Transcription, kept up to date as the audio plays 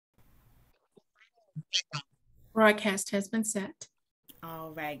Broadcast has been set.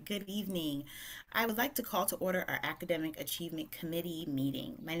 All right, good evening. I would like to call to order our Academic Achievement Committee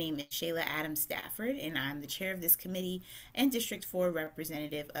meeting. My name is Shayla Adams Stafford, and I'm the chair of this committee and District 4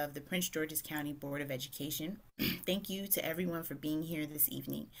 representative of the Prince George's County Board of Education. Thank you to everyone for being here this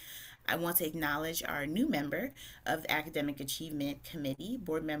evening. I want to acknowledge our new member of the Academic Achievement Committee,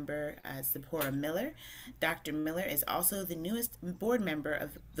 Board Member Zipporah Miller. Dr. Miller is also the newest board member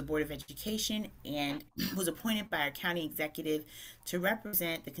of the Board of Education and was appointed by our county executive to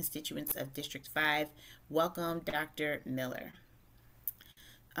represent the constituents of District 5. Welcome, Dr. Miller.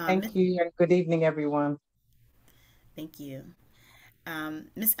 Thank you, and good evening, everyone. Thank you.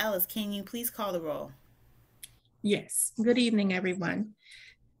 Ms. Ellis, can you please call the roll? Yes. Good evening, everyone.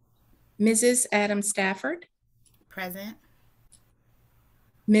 Mrs. Adams Stafford. Present.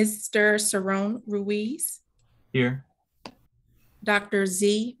 Mr. Cerrone Ruiz. Here. Dr.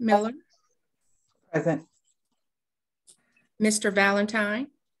 Z. Miller. Present. Mr. Valentine.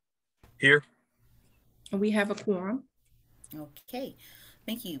 Here. We have a quorum. Okay.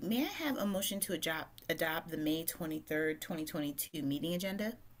 Thank you. May I have a motion to adopt the May 23rd, 2022 meeting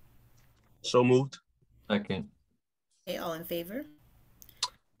agenda? So moved. Second. Okay, all in favor?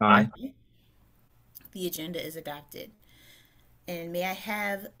 Aye. The agenda is adopted. And may I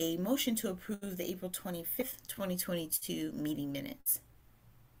have a motion to approve the April 25th, 2022 meeting minutes?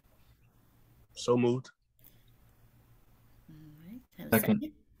 So moved. All right. Have a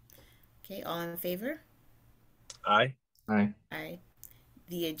Second. Okay, all in favor? Aye. Aye. Aye.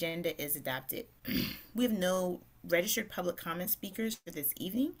 The agenda is adopted. We have no registered public comment speakers for this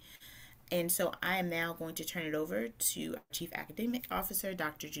evening. And so I am now going to turn it over to our Chief Academic Officer,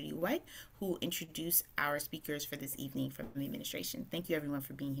 Dr. Judy White, who will introduce our speakers for this evening from the administration. Thank you, everyone,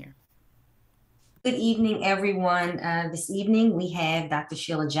 for being here. Good evening, everyone. This evening, we have Dr.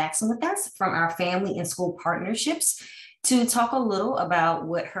 Sheila Jackson with us from our Family and School Partnerships to talk a little about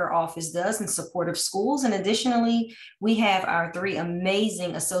what her office does in support of schools. And additionally, we have our three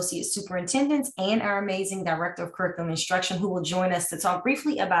amazing associate superintendents and our amazing director of curriculum instruction who will join us to talk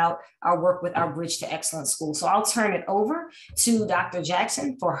briefly about our work with our Bridge to Excellence School. So I'll turn it over to Dr.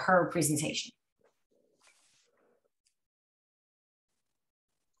 Jackson for her presentation.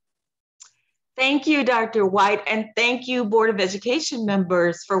 Thank you, Dr. White, and thank you, Board of Education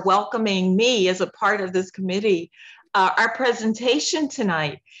members, for welcoming me as a part of this committee. Our presentation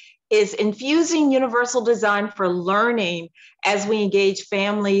tonight is Infusing Universal Design for Learning as we engage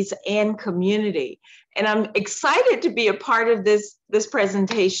families and community. And I'm excited to be a part of this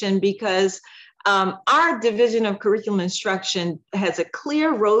presentation because our Division of Curriculum Instruction has a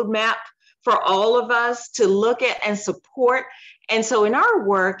clear roadmap for all of us to look at and support. And so in our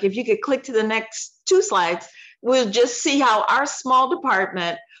work, if you could click to the next 2 slides, we'll just see how our small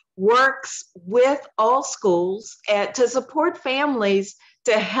department works with all schools to support families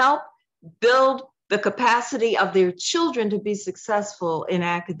to help build the capacity of their children to be successful in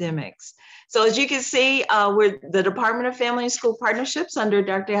academics. So as you can see, we're the Department of Family and School Partnerships under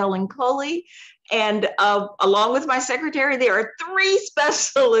Dr. Helen Coley. And along with my secretary, there are 3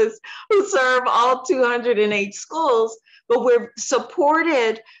 specialists who serve all 208 schools, but we're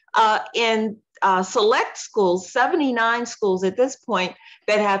supported in select schools, 79 schools at this point,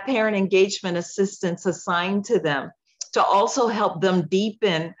 that have parent engagement assistants assigned to them to also help them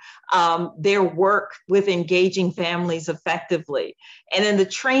deepen their work with engaging families effectively. And in the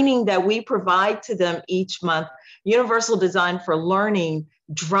training that we provide to them each month, Universal Design for Learning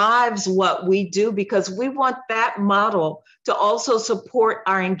drives what we do because we want that model to also support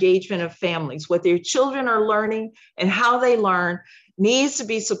our engagement of families. What their children are learning and how they learn needs to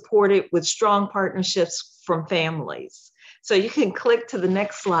be supported with strong partnerships from families. So you can click to the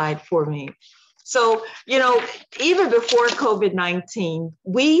next slide for me. So, you know, even before COVID-19,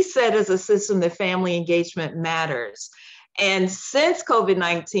 we said as a system that family engagement matters. And since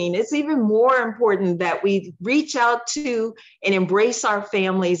COVID-19, it's even more important that we reach out to and embrace our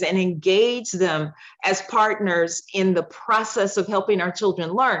families and engage them as partners in the process of helping our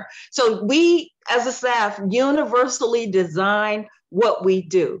children learn. So we, as a staff, universally design what we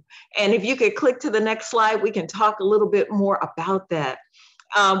do. And if you could click to the next slide, we can talk a little bit more about that.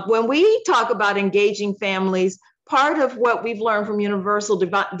 When we talk about engaging families, part of what we've learned from Universal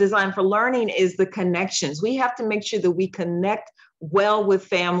Design for Learning is the connections. We have to make sure that we connect well with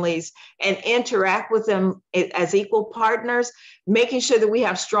families and interact with them as equal partners, making sure that we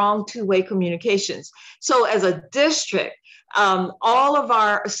have strong two-way communications. So as a district, all of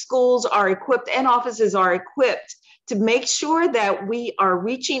our schools are equipped and offices are equipped to make sure that we are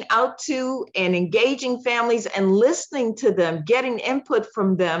reaching out to and engaging families and listening to them, getting input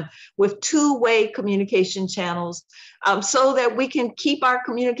from them with two-way communication channels, so that we can keep our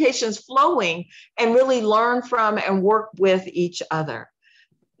communications flowing and really learn from and work with each other.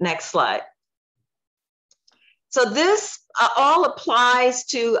 Next slide. So this all applies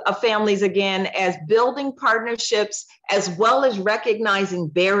to families, again, as building partnerships, as well as recognizing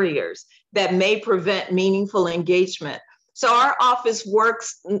barriers that may prevent meaningful engagement. So our office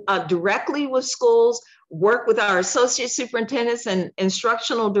works directly with schools, work with our associate superintendents and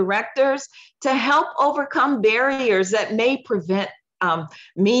instructional directors to help overcome barriers that may prevent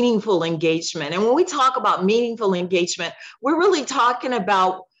meaningful engagement. And when we talk about meaningful engagement, we're really talking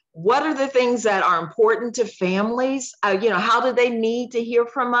about what are the things that are important to families? How do they need to hear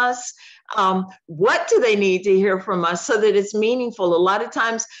from us? What do they need to hear from us so that it's meaningful? A lot of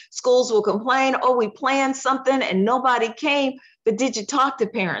times schools will complain, oh, we planned something and nobody came, but did you talk to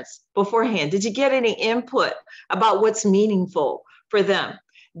parents beforehand? Did you get any input about what's meaningful for them?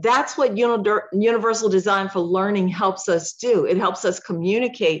 That's what Universal Design for Learning helps us do. It helps us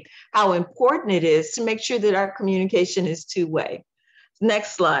communicate how important it is to make sure that our communication is two-way.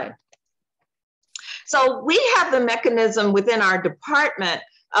 Next slide. So we have the mechanism within our department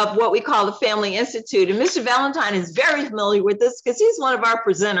of what we call the Family Institute. And Mr. Valentine is very familiar with this because he's one of our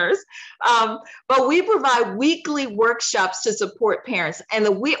presenters. But we provide weekly workshops to support parents. And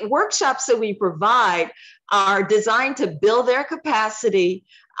the workshops that we provide are designed to build their capacity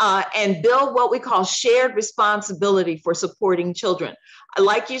and build what we call shared responsibility for supporting children.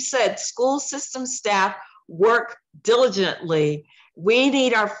 Like you said, school system staff work diligently. We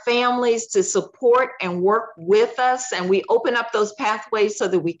need our families to support and work with us, and we open up those pathways so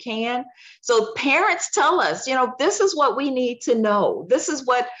that we can. So parents tell us, this is what we need to know. This is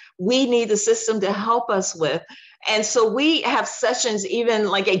what we need the system to help us with. And so we have sessions, even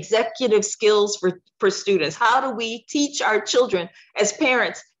like executive skills for students. How do we teach our children as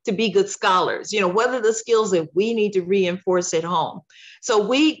parents to be good scholars? What are the skills that we need to reinforce at home? So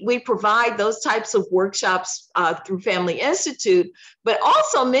we provide those types of workshops through Family Institute, but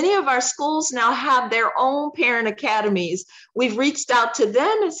also many of our schools now have their own parent academies. We've reached out to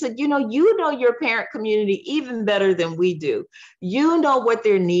them and said, you know your parent community even better than we do. You know what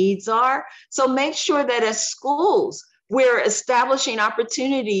their needs are. So make sure that as schools, we're establishing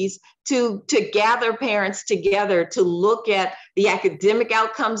opportunities to gather parents together to look at the academic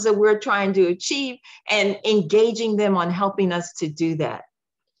outcomes that we're trying to achieve and engaging them on helping us to do that.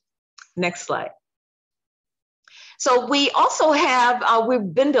 Next slide. So we also have,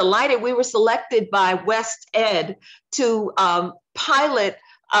 we've been delighted, we were selected by West Ed to pilot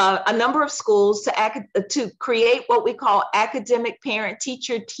a number of schools to create what we call academic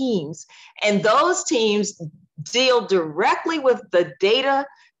parent-teacher teams. And those teams deal directly with the data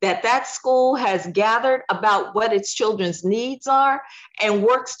that school has gathered about what its children's needs are and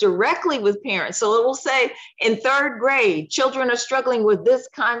works directly with parents. So it will say in 3rd grade, children are struggling with this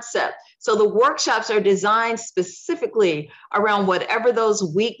concept. So the workshops are designed specifically around whatever those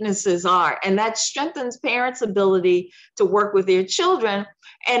weaknesses are. And that strengthens parents' ability to work with their children.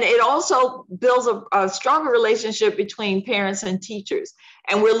 And it also builds a stronger relationship between parents and teachers.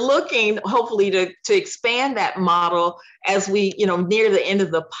 And we're looking, hopefully, to expand that model as we, near the end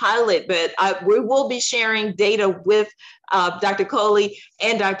of the pilot. But we will be sharing data with Dr. Coley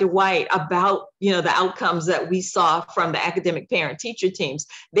and Dr. White about, the outcomes that we saw from the academic parent-teacher teams.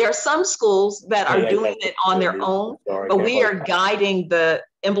 There are some schools that are doing it on their own, but we are guiding the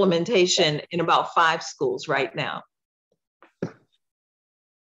implementation in about 5 schools right now.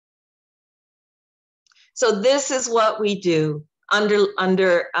 So this is what we do in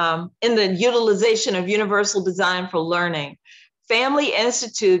the utilization of Universal Design for Learning. Family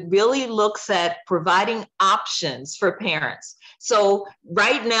Institute really looks at providing options for parents. So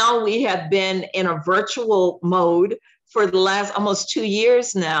right now we have been in a virtual mode for the last almost 2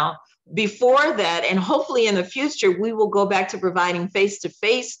 years now. Before that, and hopefully in the future, we will go back to providing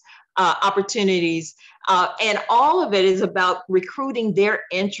face-to-face opportunities. And all of it is about recruiting their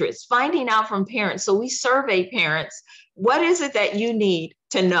interests, finding out from parents. So we survey parents, what is it that you need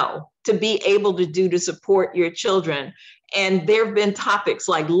to know to be able to do to support your children? And there have been topics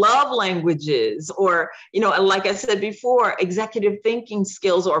like love languages, or, like I said before, executive thinking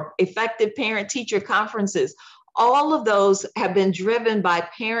skills, or effective parent-teacher conferences. All of those have been driven by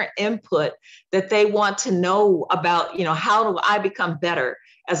parent input that they want to know about, how do I become better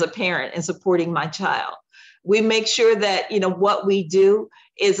as a parent in supporting my child? We make sure that, what we do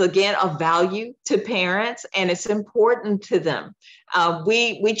is, again, of value to parents, and it's important to them.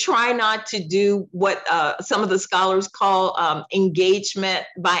 We try not to do what some of the scholars call engagement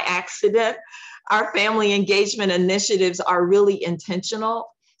by accident. Our family engagement initiatives are really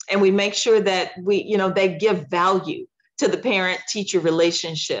intentional, and we make sure that they give value to the parent-teacher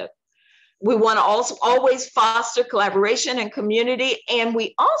relationship. We want to also always foster collaboration and community, and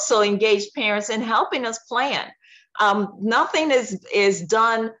we also engage parents in helping us plan. Nothing is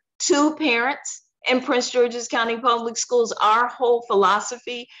done to parents in Prince George's County Public Schools. Our whole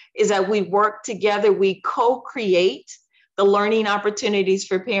philosophy is that we work together, we co-create the learning opportunities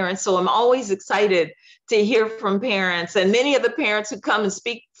for parents. So I'm always excited to hear from parents, and many of the parents who come and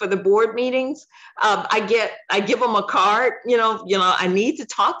speak for the board meetings, I give them a card, I need to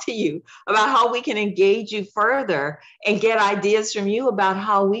talk to you about how we can engage you further and get ideas from you about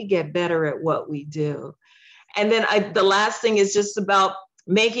how we get better at what we do. And then the last thing is just about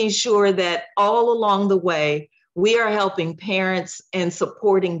making sure that all along the way, we are helping parents and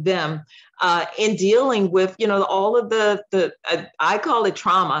supporting them in dealing with, all of the I call it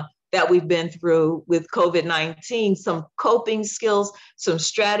trauma that we've been through with COVID-19, some coping skills, some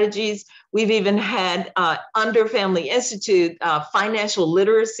strategies. We've even had under Family Institute financial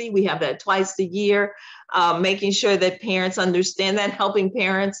literacy. We have that twice a year, making sure that parents understand that, helping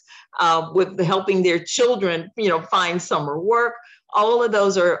parents with helping their children, find summer work. All of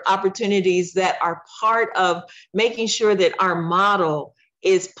those are opportunities that are part of making sure that our model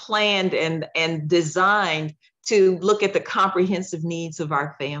is planned and designed to look at the comprehensive needs of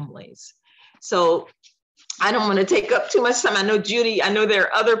our families. So I don't want to take up too much time. I know Judy, I know there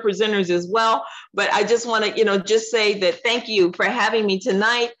are other presenters as well, but I just want to, just say that thank you for having me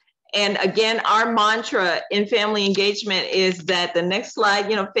tonight. And again, our mantra in family engagement is that the next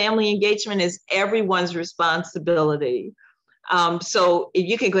slide, family engagement is everyone's responsibility. So if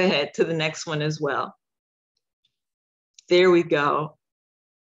you can go ahead to the next one as well. There we go.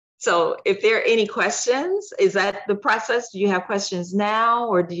 So if there are any questions, is that the process? Do you have questions now,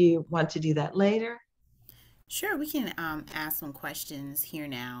 or do you want to do that later? Sure, we can ask some questions here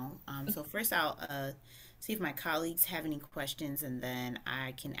now. So first I'll see if my colleagues have any questions, and then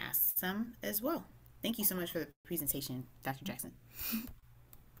I can ask some as well. Thank you so much for the presentation, Dr. Jackson.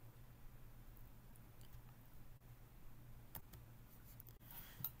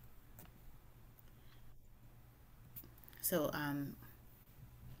 So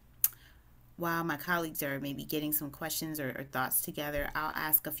while my colleagues are maybe getting some questions or thoughts together, I'll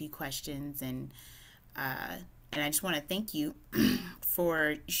ask a few questions, and I just want to thank you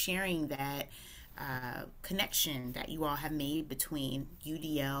for sharing that connection that you all have made between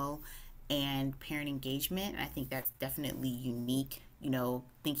UDL and parent engagement. I think that's definitely unique,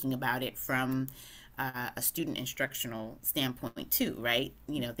 thinking about it from a student instructional standpoint too, right?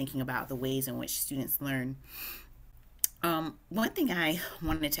 Thinking about the ways in which students learn. One thing I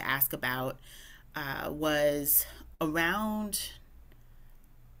wanted to ask about was around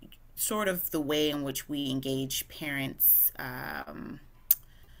sort of the way in which we engage parents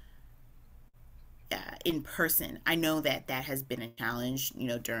in person. I know that has been a challenge,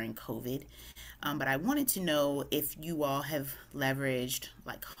 during COVID, but I wanted to know if you all have leveraged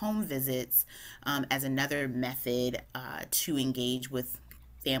like home visits as another method to engage with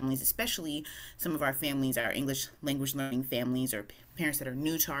families, especially some of our families, our English language learning families, or parents that are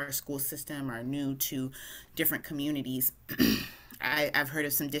new to our school system or new to different communities. I've heard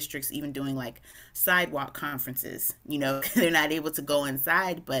of some districts even doing like sidewalk conferences, they're not able to go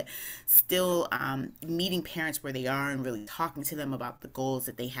inside, but still meeting parents where they are and really talking to them about the goals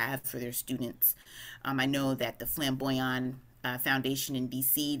that they have for their students. I know that the Flamboyant Foundation in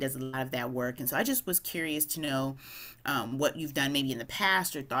DC does a lot of that work, and so I just was curious to know what you've done maybe in the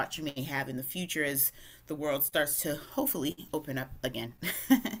past or thoughts you may have in the future as the world starts to hopefully open up again.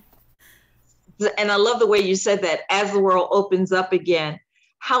 And I love the way you said that, as the world opens up again.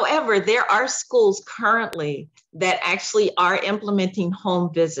 However, there are schools currently that actually are implementing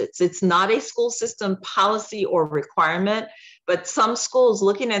home visits. It's not a school system policy or requirement, but some schools,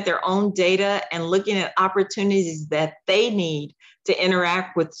 looking at their own data and looking at opportunities that they need to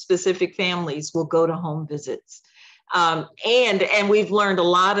interact with specific families, will go to home visits. And we've learned a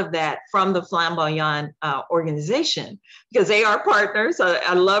lot of that from the Flamboyant organization, because they are partners.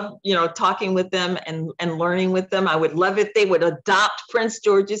 I love, talking with them and learning with them. I would love if they would adopt Prince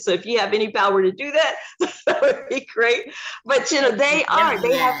George's. So if you have any power to do that, that would be great. But, they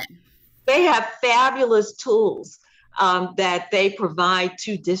have fabulous tools that they provide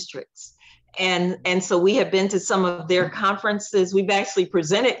to districts. And so we have been to some of their conferences. We've actually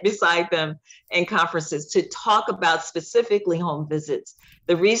presented beside them in conferences to talk about specifically home visits.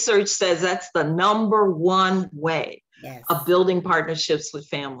 The research says that's the #1 way of building partnerships with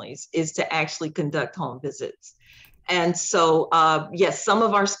families is to actually conduct home visits. And so, yes, some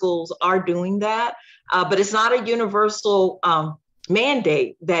of our schools are doing that, but it's not a universal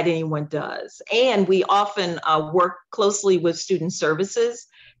mandate that anyone does. And we often work closely with student services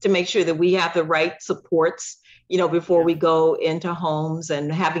to make sure that we have the right supports, before we go into homes,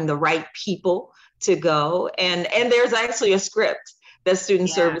 and having the right people to go. And there's actually a script that student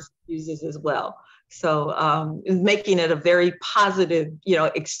service uses as well. So making it a very positive,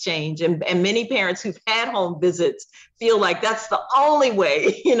 exchange. And many parents who've had home visits feel like that's the only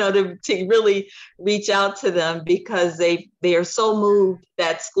way, to really reach out to them, because they are so moved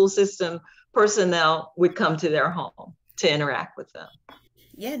that school system personnel would come to their home to interact with them.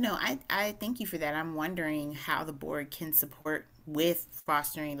 Yeah, no, I thank you for that. I'm wondering how the board can support with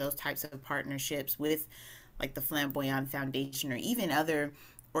fostering those types of partnerships with like the Flamboyant Foundation or even other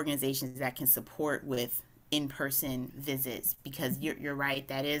organizations that can support with in-person visits, because you're right,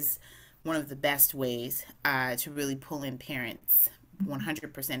 that is one of the best ways to really pull in parents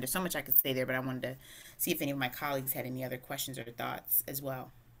 100%. There's so much I could say there, but I wanted to see if any of my colleagues had any other questions or thoughts as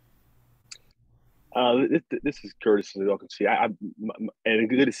well. This is Curtis, as y'all can see. And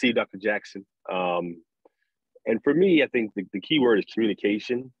good to see Dr. Jackson. And for me, I think the key word is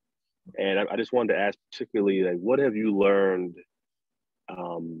communication. And I just wanted to ask particularly, like, what have you learned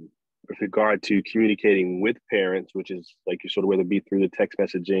with regard to communicating with parents, which is like sort of whether it be through the text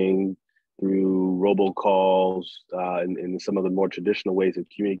messaging, through robocalls, and some of the more traditional ways of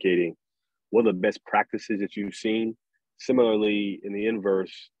communicating? What are the best practices that you've seen? Similarly, in the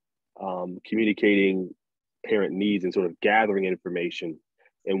inverse, communicating parent needs and sort of gathering information,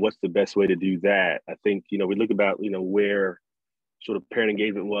 and what's the best way to do that? I think, we look about, where sort of parent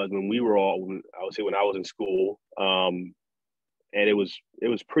engagement was when we were all, I would say when I was in school, and it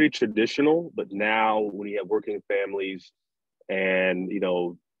was pretty traditional. But now when you have working families and,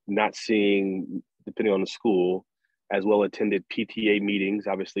 not seeing, depending on the school, as well attended PTA meetings,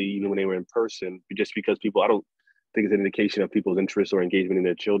 obviously, even when they were in person, just because people, I don't think it's an indication of people's interest or engagement in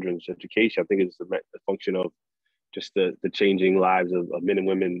their children's education. I think it's a function of just the changing lives of men and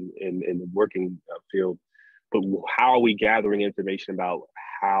women in the working field. But how are we gathering information about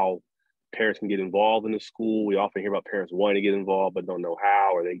how parents can get involved in the school? We often hear about parents wanting to get involved, but don't know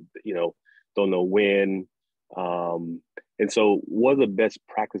how, or they, don't know when. And so what are the best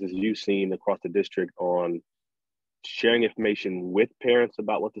practices you've seen across the district on sharing information with parents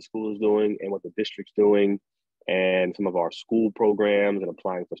about what the school is doing and what the district's doing, and some of our school programs and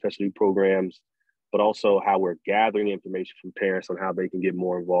applying for specialty programs, but also how we're gathering information from parents on how they can get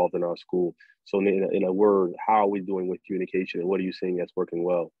more involved in our school? So in a word, how are we doing with communication, and what are you seeing that's working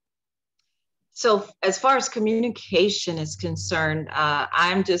well? So as far as communication is concerned,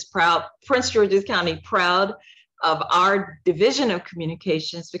 I'm just proud, Prince George's County, proud of our division of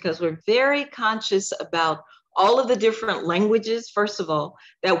communications, because we're very conscious about all of the different languages, first of all,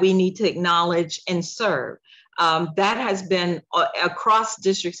 that we need to acknowledge and serve. That has been across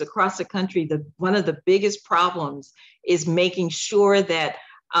districts, across the country, one of the biggest problems is making sure that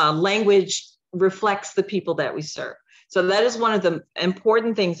language reflects the people that we serve. So that is one of the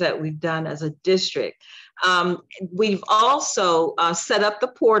important things that we've done as a district. We've also set up the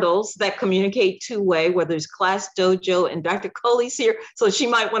portals that communicate two-way, whether it's Class Dojo, and Dr. Coley's here, so she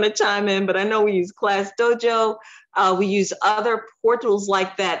might want to chime in, but I know we use Class Dojo. We use other portals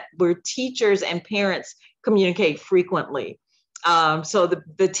like that where teachers and parents communicate frequently. So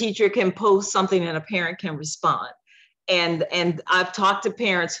the teacher can post something and a parent can respond. And I've talked to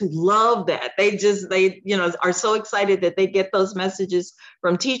parents who love that. They are so excited that they get those messages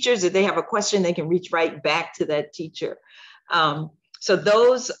from teachers. If they have a question, they can reach right back to that teacher. So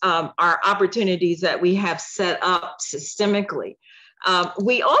those are opportunities that we have set up systemically.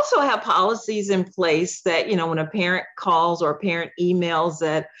 We also have policies in place that, when a parent calls or a parent emails,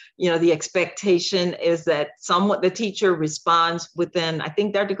 that, the expectation is that the teacher responds within, I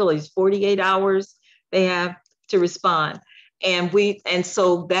think Dr. Coley's 48 hours they have to respond. And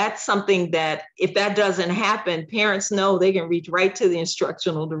so that's something that if that doesn't happen, parents know they can reach right to the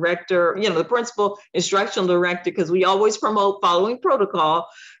instructional director, the principal instructional director, because we always promote following protocol,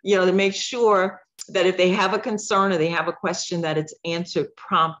 to make sure that if they have a concern or they have a question, that it's answered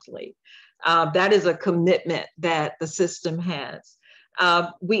promptly. That is a commitment that the system has.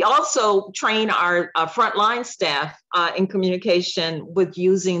 We also train our frontline staff in communication with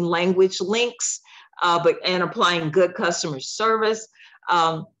using language links, and applying good customer service.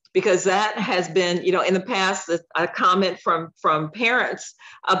 because that has been, you know, in the past, a comment from parents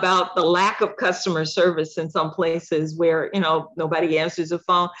about the lack of customer service in some places where, you know, nobody answers the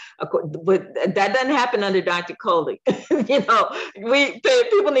phone. But that doesn't happen under Dr. Coley. You know,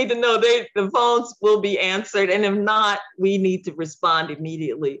 people need to know the phones will be answered, and if not, we need to respond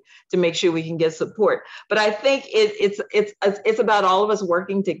immediately to make sure we can get support. But I think it's about all of us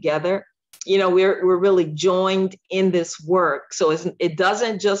working together. You know, we're really joined in this work. So it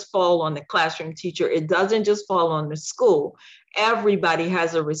doesn't just fall on the classroom teacher. It doesn't just fall on the school. Everybody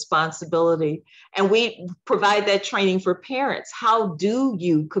has a responsibility. And we provide that training for parents. How do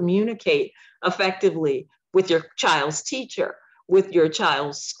you communicate effectively with your child's teacher, with your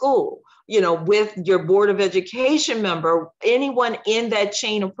child's school, you know, with your Board of Education member, anyone in that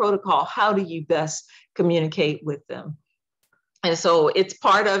chain of protocol? How do you best communicate with them? And so it's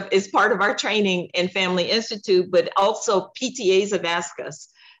part of our training in Family Institute, but also PTAs have asked us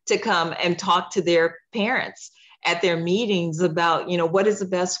to come and talk to their parents at their meetings about, you know, what is the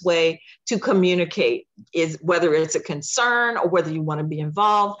best way to communicate, is whether it's a concern or whether you want to be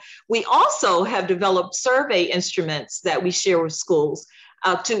involved. We also have developed survey instruments that we share with schools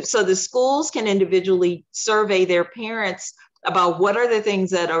so the schools can individually survey their parents about what are the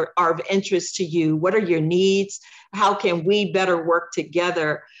things that are of interest to you, what are your needs, how can we better work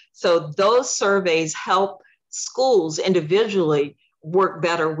together? So those surveys help schools individually work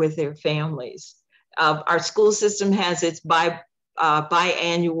better with their families. Our school system has its biannual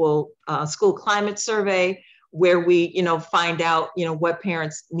school climate survey, where we, you know, find out, you know, what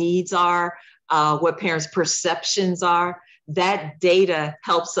parents' needs are, what parents' perceptions are. That data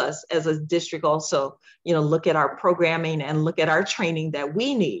helps us as a district also, you know, look at our programming and look at our training that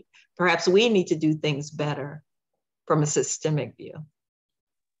we need. Perhaps we need to do things better from a systemic view.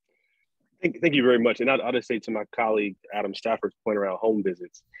 Thank you very much. And I'll just say to my colleague, Adam Stafford's point around home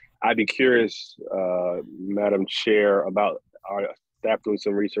visits, I'd be curious, Madam Chair, about our staff doing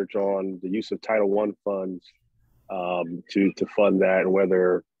some research on the use of Title I funds to fund that, and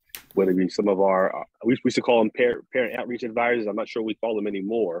whether it be some of our, we used to call them parent outreach advisors. I'm not sure we call them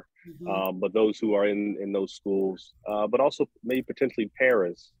anymore, but those who are in those schools, but also maybe potentially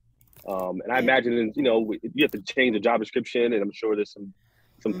parents. And I imagine, you know, you have to change the job description, and I'm sure there's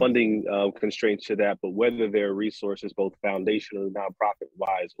some funding constraints to that, but whether there are resources, both foundational,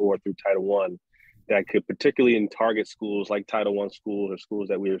 nonprofit-wise, or through Title I, that could, particularly in target schools like Title I schools or schools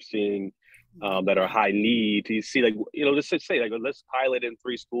that we are seeing that are high need, to see, like, you know, let's say, like, let's pilot in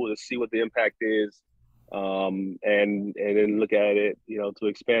 3 schools and see what the impact is, and then look at it, you know, to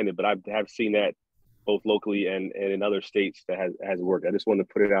expand it. But I have seen that both locally and in other states that has worked. I just wanted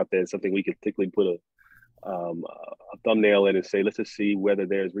to put it out there as something we could particularly put a thumbnail in and say, let's just see whether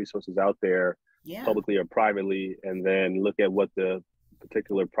there's resources out there, publicly or privately, and then look at what the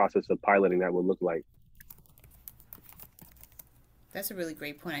particular process of piloting that would look like. That's a really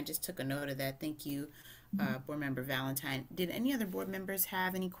great point. I just took a note of that. Thank you, Board Member Valentine. Did any other board members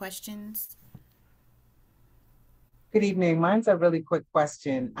have any questions? Good evening. Mine's a really quick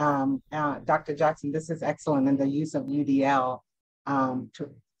question. Dr. Jackson, this is excellent, and the use of UDL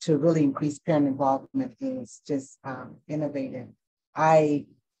to really increase parent involvement is just innovative. I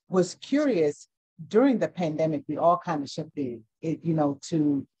was curious, during the pandemic, we all kind of shifted it, you know,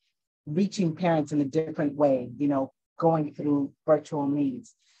 to reaching parents in a different way, you know, going through virtual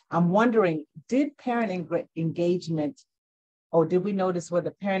means. I'm wondering, did parent engagement, or did we notice whether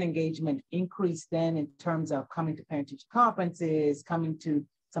parent engagement increased then in terms of coming to parent-teacher conferences, coming to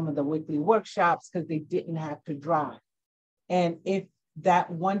some of the weekly workshops, because they didn't have to drive? And if that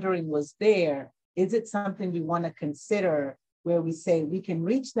wondering was there, is it something we want to consider, where we say we can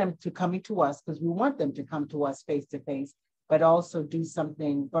reach them to coming to us, because we want them to come to us face-to-face, but also do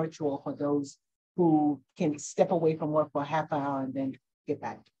something virtual for those who can step away from work for a half hour and then get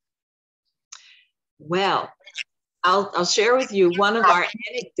back? Well, I'll share with you one of our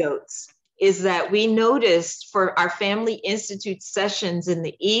anecdotes is that we noticed for our Family Institute sessions in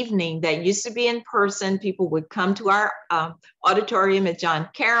the evening that used to be in person, people would come to our auditorium at John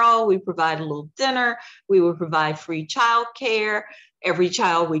Carroll. We provide a little dinner. We would provide free childcare. Every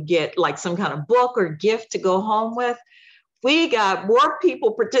child would get like some kind of book or gift to go home with. We got more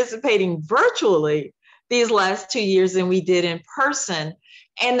people participating virtually these last 2 years than we did in person.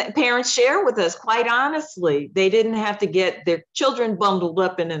 And parents share with us, quite honestly, they didn't have to get their children bundled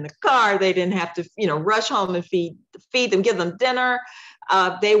up and in the car. They didn't have to, you know, rush home and feed them, give them dinner.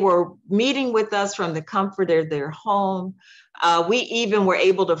 They were meeting with us from the comfort of their home. We even were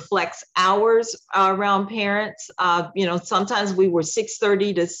able to flex hours around parents. You know, sometimes we were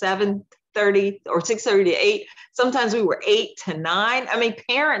 6:30 to 7 6:30 or 6:30 to 8. Sometimes we were 8 to 9. I mean,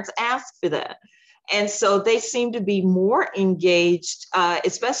 parents asked for that. And so they seem to be more engaged,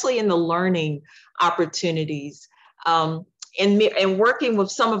 especially in the learning opportunities. And working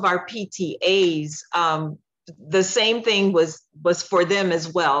with some of our PTAs, the same thing was for them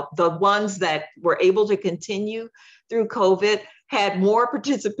as well. The ones that were able to continue through COVID had more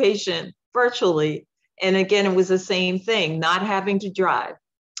participation virtually. And again, it was the same thing, not having to drive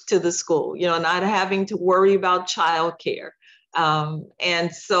to the school, not having to worry about childcare.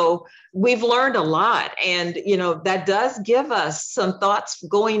 And so we've learned a lot, and that does give us some thoughts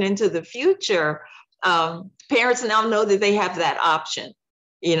going into the future. Parents now know that they have that option,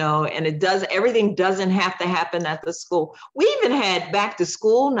 and everything doesn't have to happen at the school. We even had back to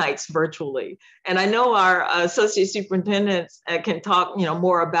school nights virtually, and I know our associate superintendents can talk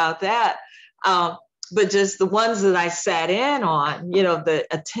more about that. But just the ones that I sat in on, the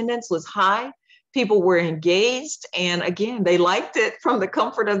attendance was high. People were engaged, and again, they liked it from the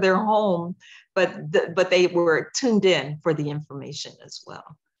comfort of their home, but they were tuned in for the information as well.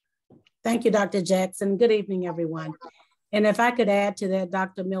 Thank you, Dr. Jackson. Good evening, everyone. And if I could add to that,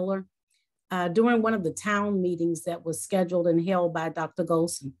 Dr. Miller, during one of the town meetings that was scheduled and held by Dr.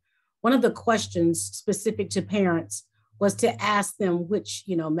 Golson, one of the questions specific to parents was to ask them which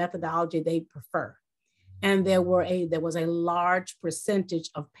methodology they prefer. And there was a large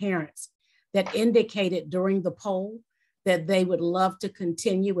percentage of parents that indicated during the poll that they would love to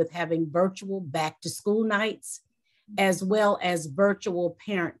continue with having virtual back to school nights, as well as virtual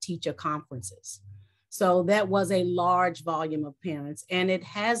parent-teacher conferences. So that was a large volume of parents, and it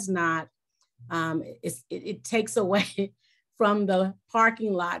has not, it takes away from the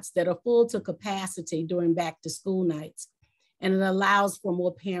parking lots that are full to capacity during back to school nights, and it allows for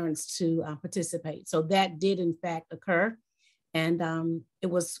more parents to participate. So that did in fact occur, and it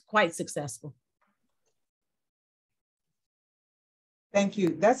was quite successful. Thank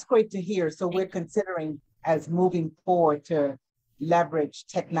you. That's great to hear. So we're considering as moving forward to leverage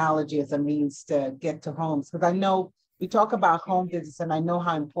technology as a means to get to homes. Because I know we talk about home visits and I know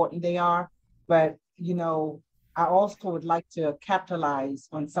how important they are, but I also would like to capitalize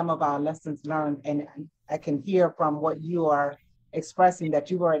on some of our lessons learned. And I can hear from what you are expressing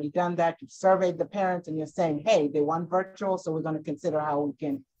that you've already done that. You've surveyed the parents and you're saying, hey, they want virtual, so we're going to consider how we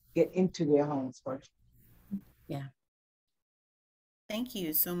can get into their homes virtual. Yeah. Thank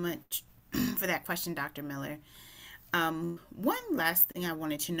you so much for that question, Dr. Miller. One last thing I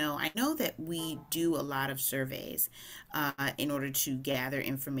wanted to know, I know that we do a lot of surveys in order to gather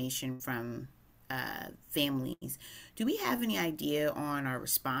information from families. Do we have any idea on our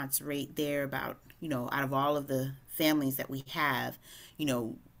response rate there about, out of all of the families that we have,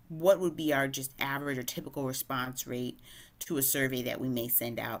 what would be our just average or typical response rate to a survey that we may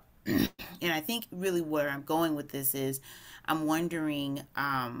send out? And I think really where I'm going with this is I'm wondering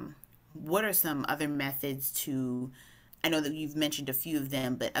what are some other methods to, I know that you've mentioned a few of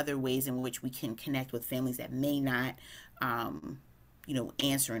them, but other ways in which we can connect with families that may not,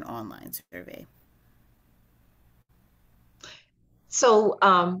 answer an online survey. So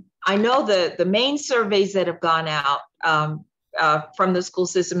I know the main surveys that have gone out from the school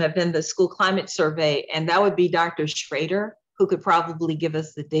system have been the school climate survey, and that would be Dr. Schrader, who could probably give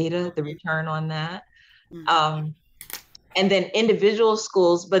us the data, the return on that. And then individual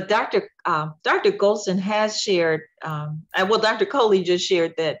schools, but Dr. Golson has shared, Dr. Coley just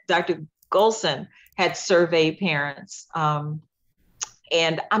shared that Dr. Golson had surveyed parents.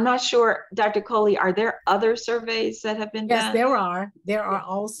 And I'm not sure, Dr. Coley, are there other surveys that have been done? Yes, there are. There are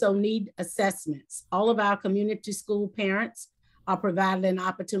also need assessments. All of our community school parents are provided an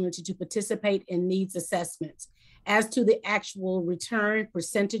opportunity to participate in needs assessments. As to the actual return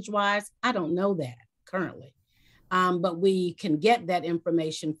percentage-wise, I don't know that currently. But we can get that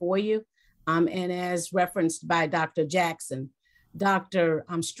information for you. And as referenced by Dr. Jackson, Dr.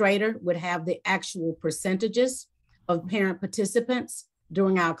 Strader would have the actual percentages of parent participants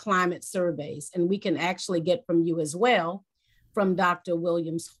during our climate surveys. And we can actually get from you as well, from Dr.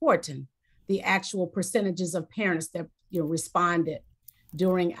 Williams Horton, the actual percentages of parents that responded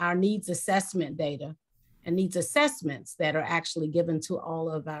during our needs assessment data and needs assessments that are actually given to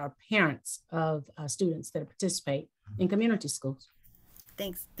all of our parents of students that participate in community schools.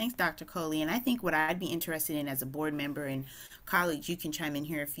 Thanks, Dr. Coley. And I think what I'd be interested in as a board member, and colleagues, you can chime in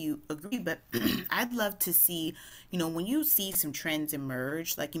here if you agree, but I'd love to see, when you see some trends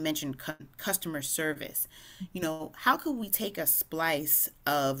emerge, like you mentioned customer service, how could we take a splice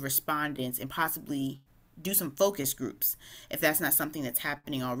of respondents and possibly do some focus groups if that's not something that's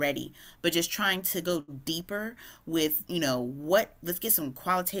happening already, but just trying to go deeper with, let's get some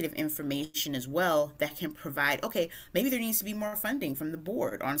qualitative information as well that can provide, okay, maybe there needs to be more funding from the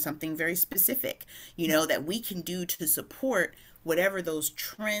board on something very specific, that we can do to support whatever those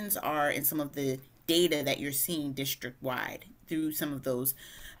trends are in some of the data that you're seeing district-wide through some of those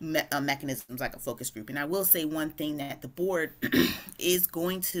mechanisms like a focus group. And I will say one thing that the board is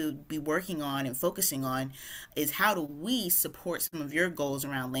going to be working on and focusing on is how do we support some of your goals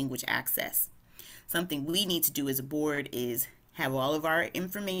around language access. Something we need to do as a board is have all of our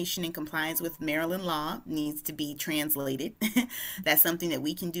information in compliance with Maryland law needs to be translated. That's something that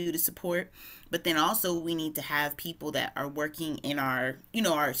we can do to support. But then also we need to have people that are working in our,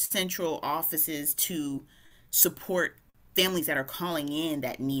 our central offices to support families that are calling in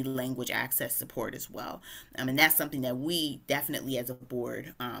that need language access support as well. And that's something that we definitely as a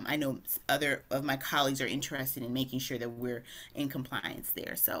board, I know other of my colleagues are interested in making sure that we're in compliance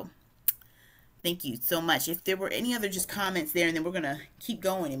there. So thank you so much. If there were any other just comments there, and then we're gonna keep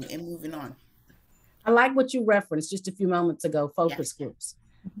going and moving on. I like what you referenced just a few moments ago, focus groups.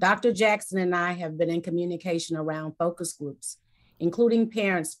 Dr. Jackson and I have been in communication around focus groups, including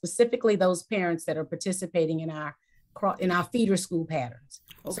parents, specifically those parents that are participating in our feeder school patterns.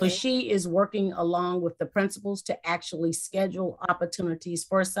 Okay. So she is working along with the principals to actually schedule opportunities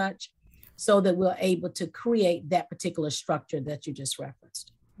for such so that we're able to create that particular structure that you just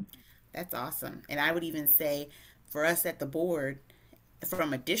referenced. That's awesome. And I would even say for us at the board,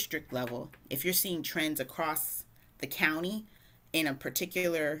 from a district level, if you're seeing trends across the county in a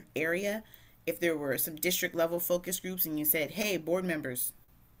particular area, if there were some district level focus groups and you said, hey, board members,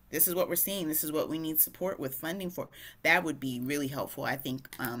 this is what we're seeing, this is what we need support with funding for, that would be really helpful. I think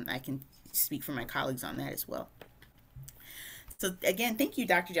I can speak for my colleagues on that as well. So again, thank you,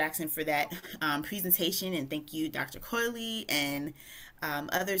 Dr. Jackson, for that presentation, and thank you, Dr. Coyley, and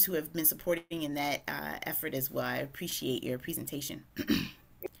others who have been supporting in that effort as well. I appreciate your presentation.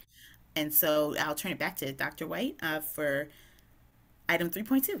 And so I'll turn it back to Dr. White for item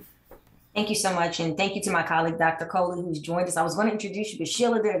 3.2. Thank you so much. And thank you to my colleague, Dr. Coley, who's joined us. I was going to introduce you, but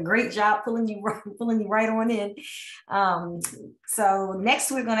Sheila did a great job pulling you right on in. So next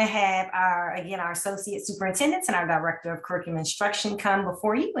we're going to have our associate superintendents and our director of curriculum instruction come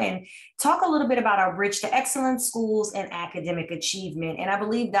before you and talk a little bit about our Bridge to Excellence schools and academic achievement. And I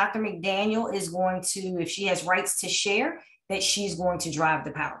believe Dr. McDaniel is going to, if she has rights to share, that she's going to drive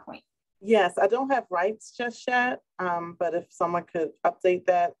the PowerPoint. Yes, I don't have rights just yet, but if someone could update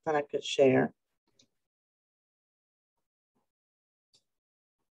that, then I could share.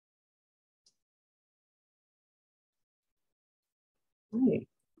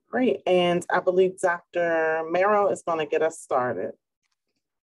 Great. And I believe Dr. Merrill is going to get us started.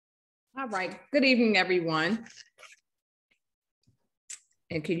 All right. Good evening, everyone.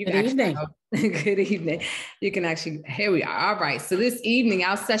 And can you Good evening. Good evening. You can actually, here we are. All right. So this evening,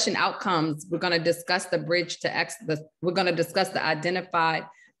 our session outcomes, we're going to discuss the Bridge to Excellence. We're going to discuss the identified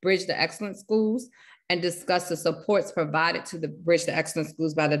Bridge to Excellence schools and discuss the supports provided to the Bridge to Excellence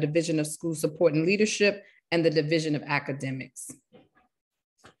schools by the Division of School Support and Leadership and the Division of Academics.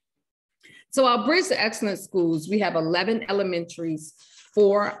 So our Bridge to Excellence schools, we have 11 elementaries,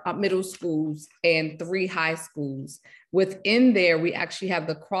 4 middle schools, and 3 high schools. Within there, we actually have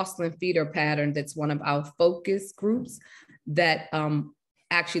the Crossland feeder pattern. That's one of our focus groups that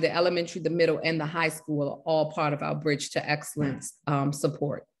actually the elementary, the middle, and the high school are all part of our Bridge to Excellence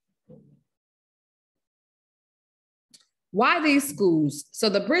support. Why these schools? So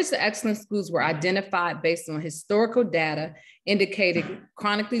the Bridge to Excellence schools were identified based on historical data indicating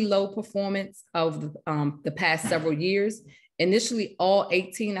chronically low performance of the past several years. Initially, all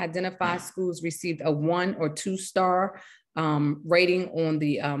 18 identified schools received a 1 or 2 star rating on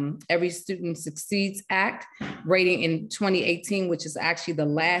the Every Student Succeeds Act rating in 2018, which is actually the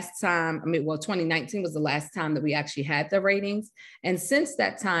last time, 2019 was the last time that we actually had the ratings. And since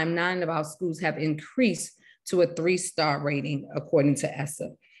that time, 9 of our schools have increased to a 3-star rating, according to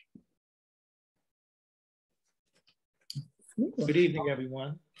ESSA. Good evening,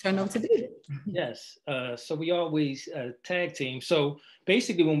 everyone. Turn over to David. Yes, so we always tag team. So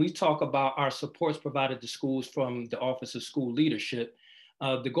basically, when we talk about our supports provided to schools from the Office of School Leadership,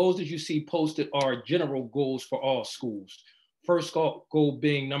 the goals that you see posted are general goals for all schools. First goal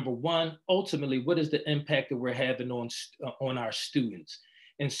being number 1, ultimately, what is the impact that we're having on our students?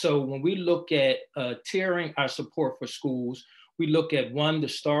 And so when we look at tiering our support for schools, we look at 1, the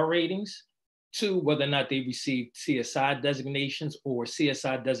star ratings, 2, whether or not they receive CSI designations or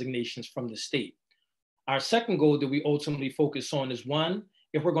CSI designations from the state. Our second goal that we ultimately focus on is 1,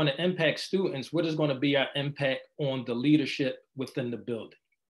 if we're going to impact students, what is going to be our impact on the leadership within the building?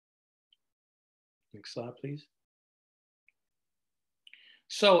 Next slide, please.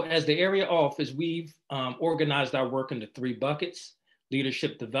 So as the area office, we've organized our work into 3 buckets: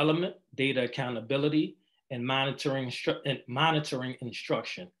 leadership development, data accountability, and monitoring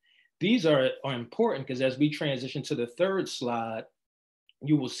instruction. These are important because as we transition to the 3rd slide,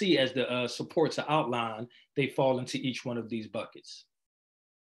 you will see as the supports are outlined, they fall into each one of these buckets.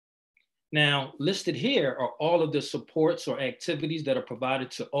 Now, listed here are all of the supports or activities that are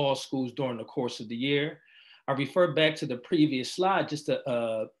provided to all schools during the course of the year. I refer back to the previous slide just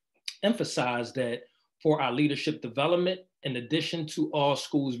to emphasize that for our leadership development, in addition to all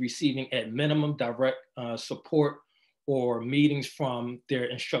schools receiving at minimum direct support or meetings from their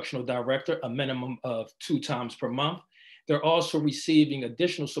instructional director, a minimum of 2 times per month, they're also receiving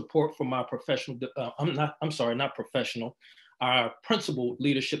additional support from our professional, our principal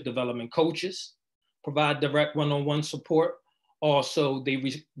leadership development coaches, provide direct one-on-one support. Also, they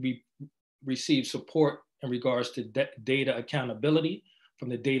receive support in regards to data accountability from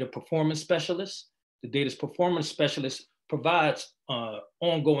the data performance specialist. The data performance specialist provides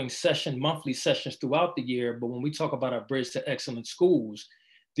ongoing monthly sessions throughout the year, but when we talk about our Bridge to Excellent Schools,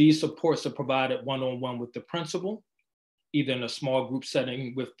 these supports are provided one-on-one with the principal, either in a small group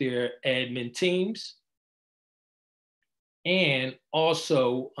setting with their admin teams, and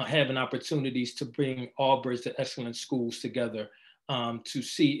also having opportunities to bring all Bridge to Excellent Schools together to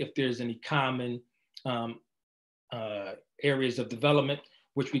see if there's any common areas of development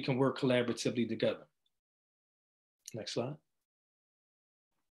which we can work collaboratively together. Next slide.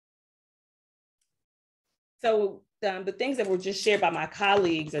 So the things that were just shared by my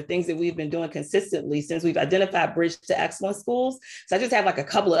colleagues are things that we've been doing consistently since we've identified Bridge to Excellent Schools. So I just have like a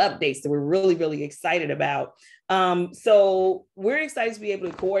couple of updates that we're really, really excited about. So we're excited to be able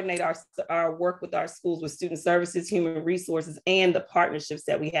to coordinate our work with our schools with student services, human resources, and the partnerships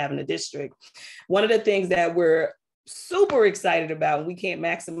that we have in the district. One of the things that we're super excited about, we can't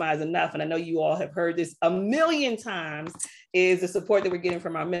maximize enough, and I know you all have heard this a million times, is the support that we're getting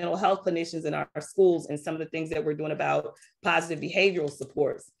from our mental health clinicians in our schools and some of the things that we're doing about positive behavioral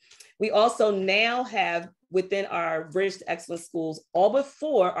supports. We also now have within our Bridge to Excellent Schools all but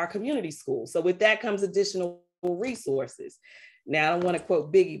 4 our community schools. So with that comes additional resources. Now, I don't want to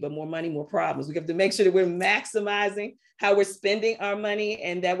quote Biggie, but more money, more problems. We have to make sure that we're maximizing how we're spending our money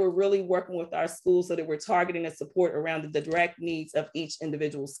and that we're really working with our schools so that we're targeting the support around the direct needs of each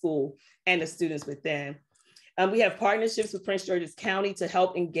individual school and the students within. We have partnerships with Prince George's County to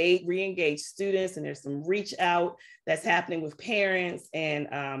help re-engage students, and there's some reach out that's happening with parents and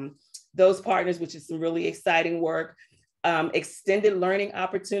those partners, which is some really exciting work. Extended learning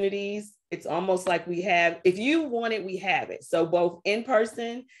opportunities. It's almost like we have, if you want it, we have it. So both in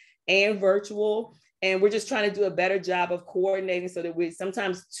person and virtual. And we're just trying to do a better job of coordinating so that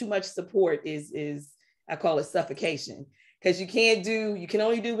sometimes too much support is I call it suffocation, because you can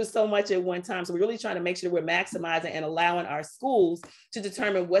only do with so much at one time. So we're really trying to make sure we're maximizing and allowing our schools to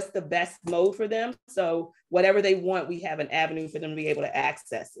determine what's the best mode for them. So whatever they want, we have an avenue for them to be able to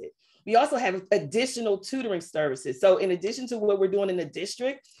access it. We also have additional tutoring services. So in addition to what we're doing in the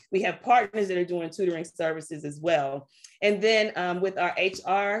district, we have partners that are doing tutoring services as well. And then with our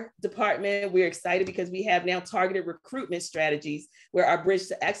HR department, we're excited because we have now targeted recruitment strategies where our Bridge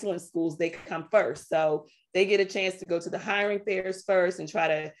to Excellent Schools, they come first. So they get a chance to go to the hiring fairs first and try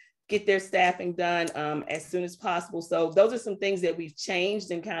to get their staffing done as soon as possible. So those are some things that we've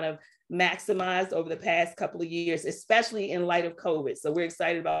changed and kind of maximized over the past couple of years, especially in light of COVID. So we're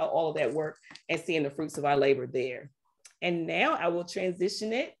excited about all of that work and seeing the fruits of our labor there. And now I will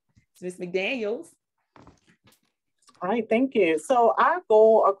transition it to Ms. McDaniels. All right, thank you. So our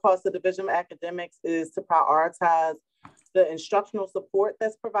goal across the Division of Academics is to prioritize the instructional support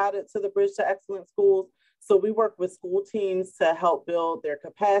that's provided to the Bridge to Excellent Schools. So we work with school teams to help build their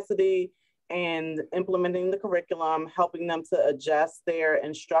capacity and implementing the curriculum, helping them to adjust their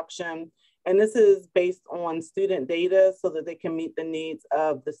instruction. And this is based on student data so that they can meet the needs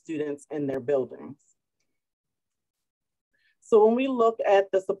of the students in their buildings. So when we look at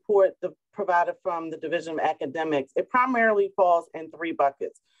the support provided from the Division of Academics, it primarily falls in 3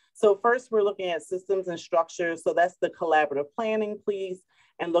 buckets. So first, we're looking at systems and structures. So that's the collaborative planning piece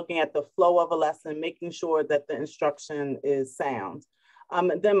and looking at the flow of a lesson, making sure that the instruction is sound.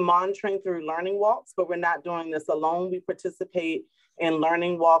 Then monitoring through learning walks, but we're not doing this alone. We participate in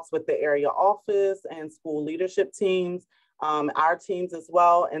learning walks with the area office and school leadership teams, our teams as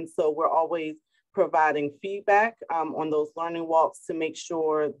well. And so we're always providing feedback on those learning walks to make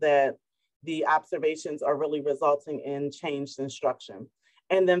sure that the observations are really resulting in changed instruction.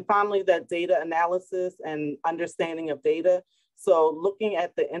 And then finally, that data analysis and understanding of data. So looking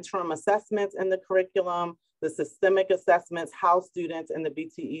at the interim assessments in the curriculum, the systemic assessments, how students in the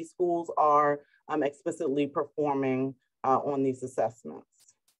BTE schools are explicitly performing on these assessments.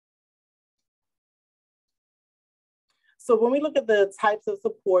 So when we look at the types of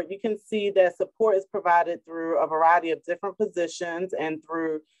support, you can see that support is provided through a variety of different positions and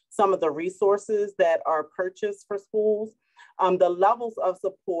through some of the resources that are purchased for schools. The levels of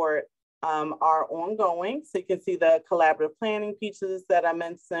support are ongoing. So you can see the collaborative planning pieces that I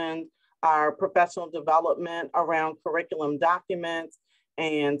mentioned, our professional development around curriculum documents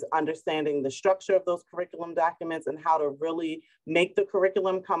and understanding the structure of those curriculum documents and how to really make the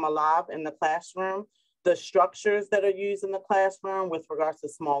curriculum come alive in the classroom. The structures that are used in the classroom with regards to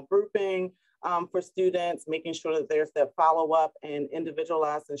small grouping for students, making sure that there's that follow-up and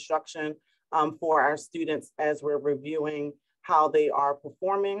individualized instruction for our students as we're reviewing how they are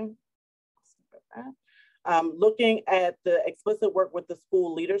performing. Looking at the explicit work with the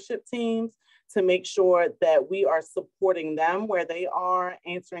school leadership teams to make sure that we are supporting them where they are,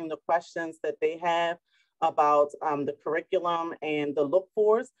 answering the questions that they have about the curriculum and the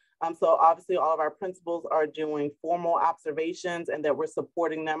look-fors. So obviously all of our principals are doing formal observations and that we're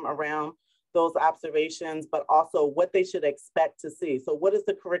supporting them around those observations, but also what they should expect to see. So what does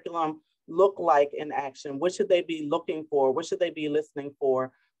the curriculum look like in action? What should they be looking for? What should they be listening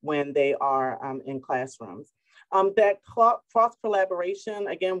for when they are in classrooms? That cross collaboration,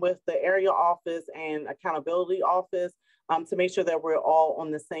 again, with the area office and accountability office to make sure that we're all on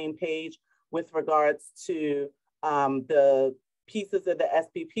the same page with regards to the pieces of the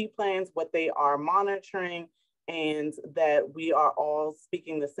SPP plans, what they are monitoring, and that we are all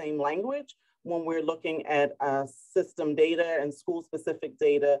speaking the same language when we're looking at system data and school-specific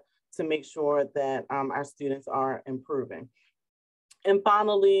data to make sure that our students are improving. And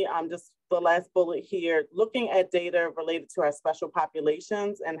finally, just the last bullet here, looking at data related to our special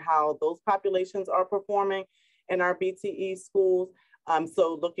populations and how those populations are performing in our BTE schools.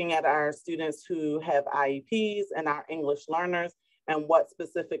 So looking at our students who have IEPs and our English learners and what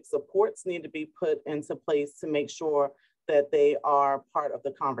specific supports need to be put into place to make sure that they are part of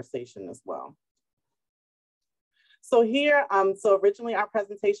the conversation as well. So here, so originally our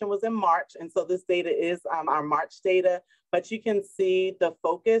presentation was in March, and so this data is our March data, but you can see the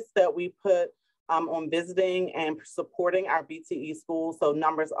focus that we put on visiting and supporting our BTE schools. So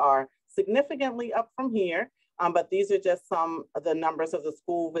numbers are significantly up from here, but these are just some of the numbers of the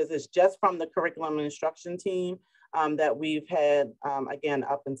school visits just from the curriculum and instruction team that we've had, again,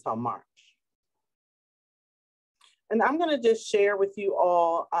 up until March. And I'm gonna just share with you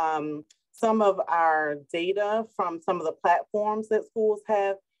all some of our data from some of the platforms that schools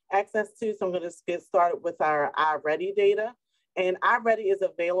have access to. So I'm gonna just get started with our iReady data. And iReady is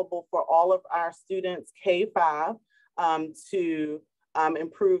available for all of our students K-5 to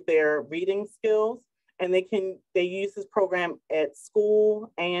improve their reading skills. And they use this program at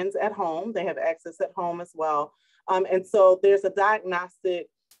school and at home. They have access at home as well. And so there's a diagnostic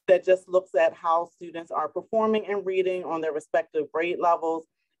that just looks at how students are performing in reading on their respective grade levels.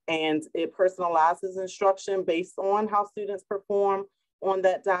 And it personalizes instruction based on how students perform on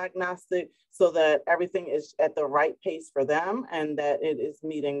that diagnostic so that everything is at the right pace for them and that it is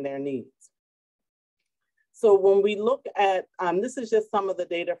meeting their needs. So when we look at, this is just some of the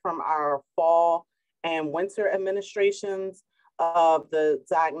data from our fall and winter administrations of the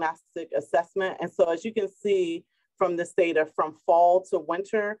diagnostic assessment. And so as you can see from this data from fall to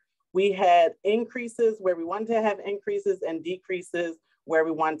winter, we had increases where we wanted to have increases and decreases where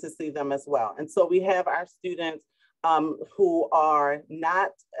we wanted to see them as well. And so we have our students who are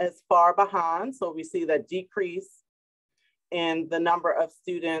not as far behind. So we see that decrease in the number of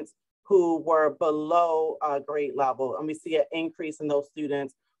students who were below grade level. And we see an increase in those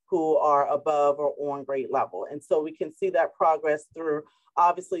students who are above or on grade level. And so we can see that progress through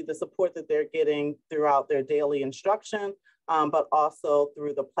obviously the support that they're getting throughout their daily instruction, but also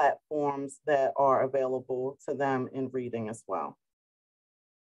through the platforms that are available to them in reading as well.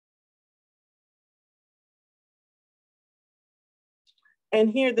 And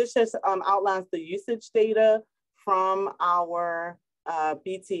here, this just outlines the usage data from our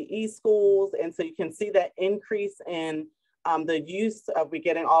BTE schools. And so you can see that increase in the use of, we're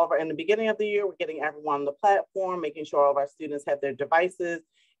getting all of our, in the beginning of the year, we're getting everyone on the platform, making sure all of our students have their devices.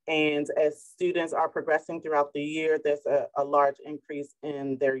 And as students are progressing throughout the year, there's a large increase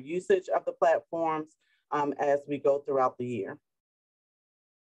in their usage of the platforms as we go throughout the year.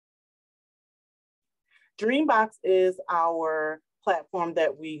 Dreambox is our platform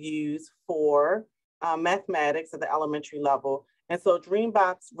that we use for mathematics at the elementary level. And so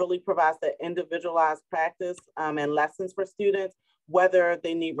Dreambox really provides that individualized practice and lessons for students, whether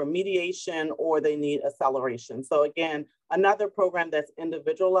they need remediation or they need acceleration. So again, another program that's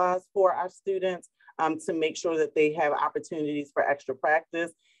individualized for our students to make sure that they have opportunities for extra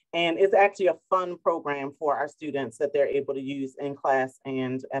practice. And it's actually a fun program for our students that they're able to use in class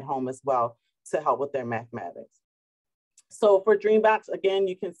and at home as well to help with their mathematics. So for Dreambox, again,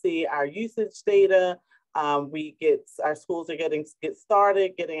 you can see our usage data. Our schools are getting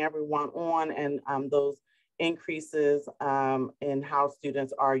started, getting everyone on, and those increases in how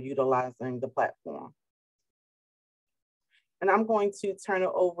students are utilizing the platform. And I'm going to turn it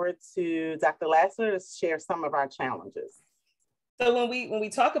over to Dr. Lassiter to share some of our challenges. So when we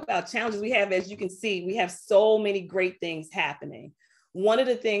talk about challenges, we have, as you can see, we have so many great things happening. One of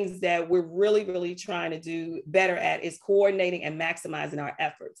the things that we're really, really trying to do better at is coordinating and maximizing our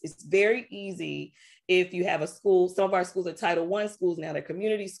efforts. It's very easy if you have a school, some of our schools are Title I schools, now they're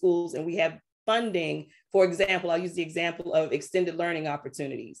community schools, and we have funding. For example, I'll use the example of extended learning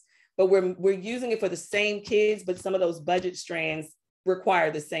opportunities, but we're using it for the same kids, but some of those budget strands require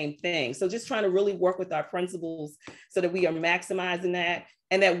the same thing. So just trying to really work with our principals so that we are maximizing that,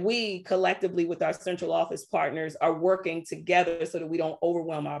 and that we collectively with our central office partners are working together so that we don't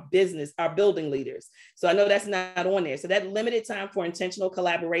overwhelm our building leaders. So I know that's not on there. So that limited time for intentional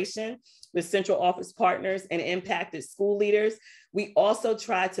collaboration with central office partners and impacted school leaders. We also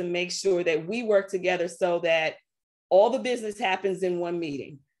try to make sure that we work together so that all the business happens in one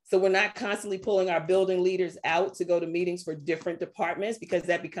meeting. So we're not constantly pulling our building leaders out to go to meetings for different departments because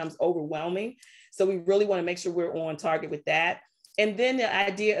that becomes overwhelming. So we really want to make sure we're on target with that. And then the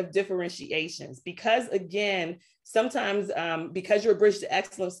idea of differentiations, because again, sometimes because you're a Bridge to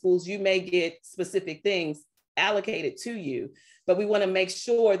Excellence schools, you may get specific things allocated to you, but we want to make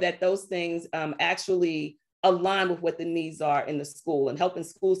sure that those things actually align with what the needs are in the school and helping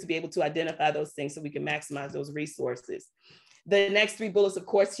schools to be able to identify those things so we can maximize those resources. The next 3 bullets, of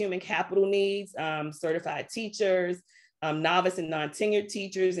course, human capital needs, certified teachers, novice and non-tenured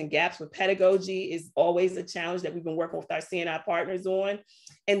teachers, and gaps with pedagogy is always a challenge that we've been working with our CNI partners on.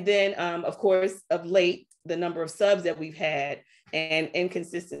 And then, of course, of late, the number of subs that we've had and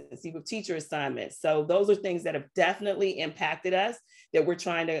inconsistency with teacher assignments. So those are things that have definitely impacted us that we're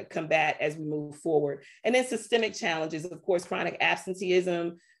trying to combat as we move forward. And then systemic challenges, of course, chronic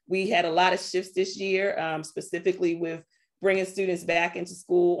absenteeism. We had a lot of shifts this year, specifically with bringing students back into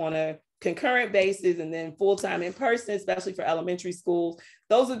school on a concurrent basis and then full-time in person, especially for elementary schools.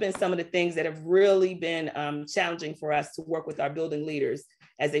 Those have been some of the things that have really been challenging for us to work with our building leaders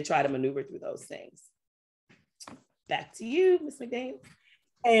as they try to maneuver through those things. Back to you, Ms. McDaniel.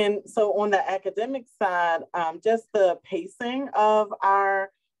 And so on the academic side, just the pacing of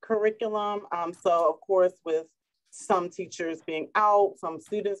our curriculum. So of course, with some teachers being out, some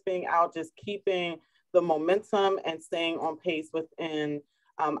students being out, just keeping the momentum and staying on pace within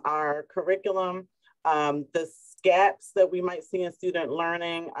our curriculum. The gaps that we might see in student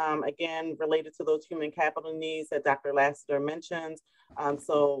learning, again, related to those human capital needs that Dr. Lassiter mentioned.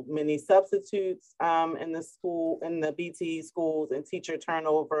 So many substitutes in the BTE schools, and teacher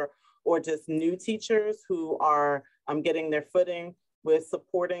turnover, or just new teachers who are getting their footing with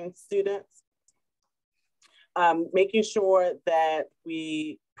supporting students. Making sure that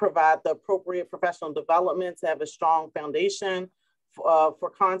we provide the appropriate professional development to have a strong foundation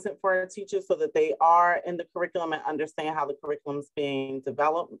for content for our teachers so that they are in the curriculum and understand how the curriculum is being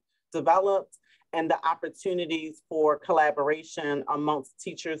developed, and the opportunities for collaboration amongst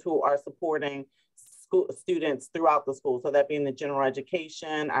teachers who are supporting students throughout the school. So that being the general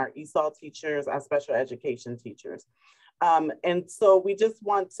education, our ESOL teachers, our special education teachers. And so we just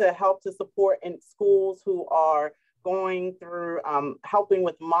want to help to support in schools who are going through helping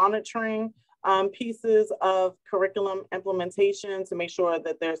with monitoring pieces of curriculum implementation to make sure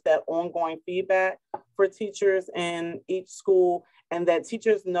that there's that ongoing feedback for teachers in each school, and that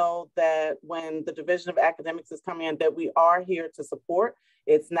teachers know that when the Division of Academics is coming in, that we are here to support.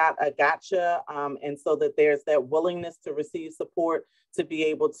 It's not a gotcha. And so that there's that willingness to receive support to be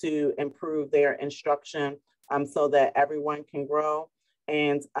able to improve their instruction so that everyone can grow.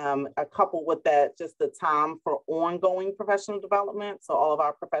 And coupled with that, just the time for ongoing professional development. So all of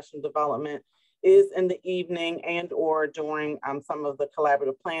our professional development is in the evening and or during some of the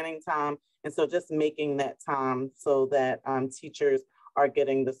collaborative planning time. And so just making that time so that teachers are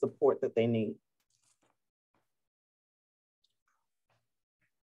getting the support that they need.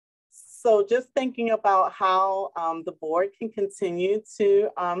 So just thinking about how the board can continue to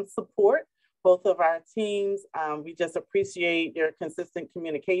support both of our teams. We just appreciate your consistent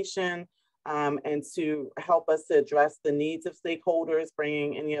communication and to help us to address the needs of stakeholders,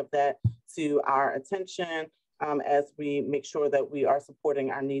 bringing any of that to our attention as we make sure that we are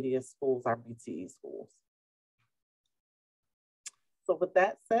supporting our neediest schools, our BTE schools. So with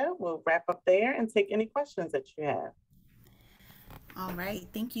that said, we'll wrap up there and take any questions that you have. All right,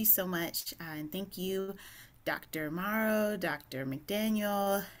 thank you so much. And thank you, Dr. Morrow, Dr.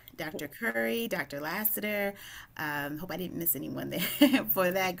 McDaniel, Dr. Curry, Dr. Lassiter. Hope I didn't miss anyone there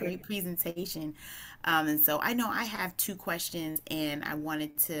for that great presentation. And so I know I have 2 questions, and I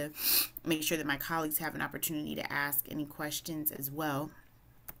wanted to make sure that my colleagues have an opportunity to ask any questions as well.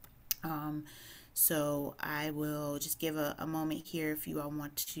 So I will just give a moment here if you all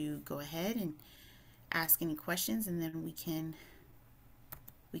want to go ahead and ask any questions, and then we can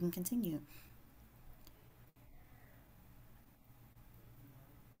continue.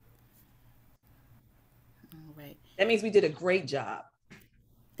 All right. That means we did a great job.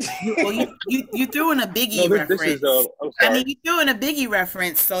 Well, you threw in a Biggie reference. I mean, you threw in a Biggie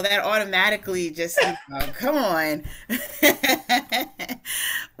reference, so that automatically just come on.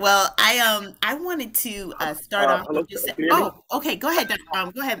 Well, I wanted to start off. Hello, oh, okay. Go ahead.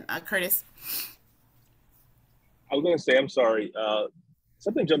 Go ahead, Curtis. I was going to say, I'm sorry.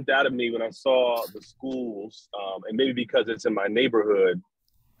 Something jumped out at me when I saw the schools, and maybe because it's in my neighborhood,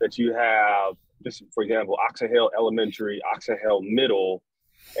 that you have, just for example, Oxon Hill Elementary, Oxon Hill Middle,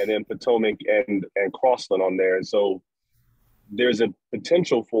 and then Potomac and Crossland on there. And so there's a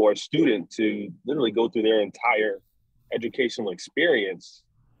potential for a student to literally go through their entire educational experience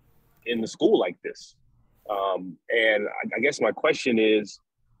in the school like this. And I guess my question is,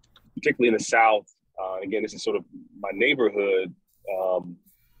 particularly in the South, again, this is sort of my neighborhood,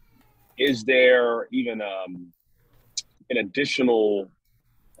 is there even an additional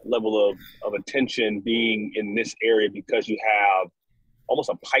level of attention being in this area because you have almost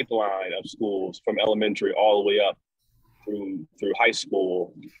a pipeline of schools from elementary all the way up through high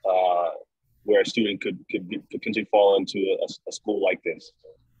school, where a student could potentially fall into a school like this?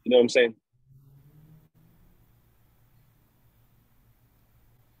 You know what I'm saying?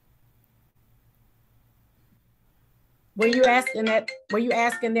 Were you asking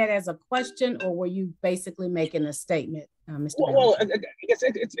that as a question, or were you basically making a statement, Mr. Well, I guess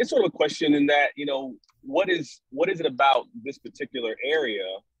it's sort of a question in that, you know, what is it about this particular area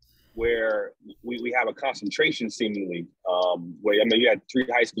where we have a concentration seemingly, where, I mean, you had 3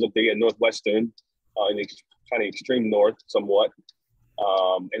 high schools up there at Northwestern, in the kind of extreme north somewhat,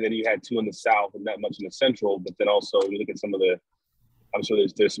 and then you had 2 in the south and not much in the central, but then also you look at some of the, I'm sure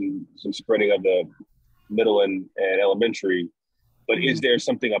there's some spreading of the middle and elementary, but is there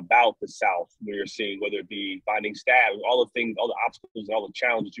something about the South where you're seeing, whether it be finding staff, all the things, all the obstacles and all the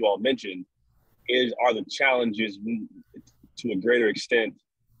challenges you all mentioned, are the challenges to a greater extent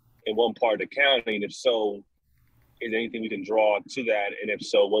in one part of the county? And if so, is there anything we can draw to that? And if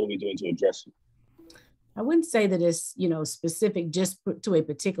so, what are we doing to address it? I wouldn't say that it's, specific just to a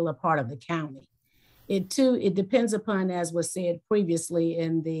particular part of the county. It depends upon, as was said previously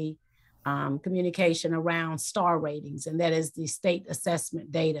in the communication around star ratings, and that is the state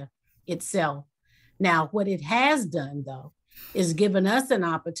assessment data itself. Now, what it has done, though, is given us an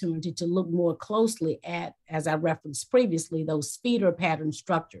opportunity to look more closely at, as I referenced previously, those feeder pattern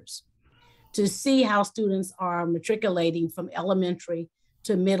structures, to see how students are matriculating from elementary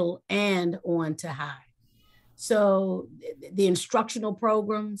to middle and on to high. So the instructional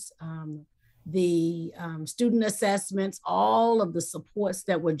programs, the student assessments, all of the supports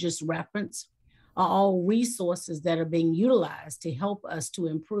that were just referenced are all resources that are being utilized to help us to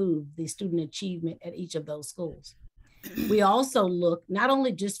improve the student achievement at each of those schools. We also look not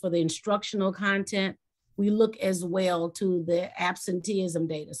only just for the instructional content, we look as well to the absenteeism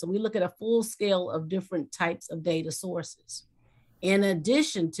data. So we look at a full scale of different types of data sources, in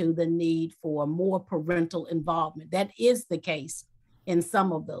addition to the need for more parental involvement. That is the case in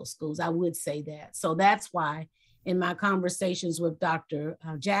some of those schools, I would say that. So that's why in my conversations with Dr.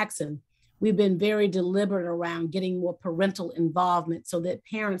 Jackson, we've been very deliberate around getting more parental involvement so that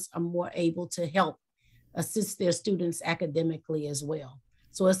parents are more able to help assist their students academically as well.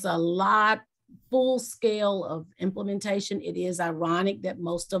 So it's a lot, full scale of implementation. It is ironic that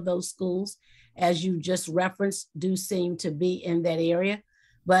most of those schools, as you just referenced, do seem to be in that area.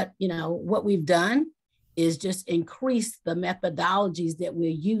 But what we've done is just increase the methodologies that we're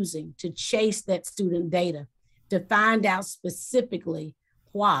using to chase that student data, to find out specifically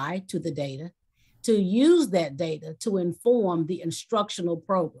why to the data, to use that data to inform the instructional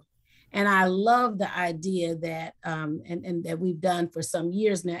program. And I love the idea that, and that we've done for some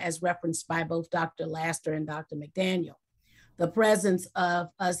years now, as referenced by both Dr. Laster and Dr. McDaniel, the presence of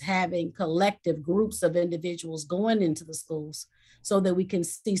us having collective groups of individuals going into the schools so that we can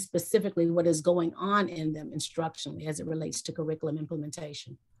see specifically what is going on in them instructionally as it relates to curriculum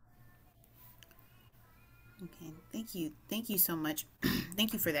implementation. Okay, thank you. Thank you so much.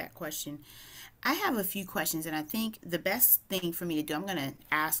 Thank you for that question. I have a few questions, and I think the best thing for me to do, I'm going to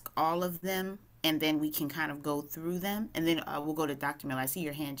ask all of them, and then we can kind of go through them, and then we'll go to Dr. Miller. I see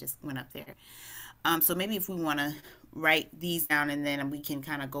your hand just went up there. So maybe if we want to write these down, and then we can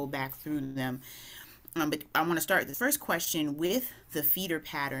kind of go back through them. But I want to start the first question with the feeder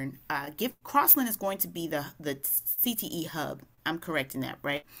pattern. Crossland is going to be the CTE hub. I'm correct in that,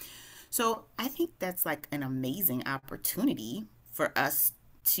 right? So I think that's like an amazing opportunity for us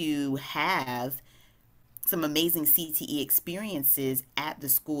to have some amazing CTE experiences at the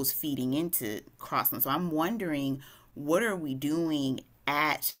schools feeding into Crossland. So I'm wondering, what are we doing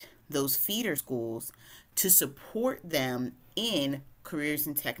at those feeder schools to support them in careers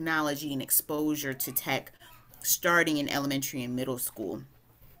in technology and exposure to tech starting in elementary and middle school?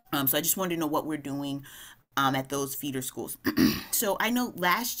 So I just wanted to know what we're doing at those feeder schools. So I know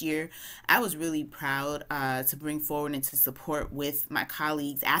last year I was really proud to bring forward and to support with my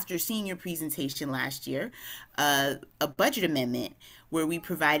colleagues, after seeing your presentation last year, a budget amendment where we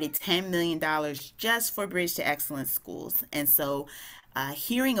provided $10 million just for Bridge to Excellence schools. And so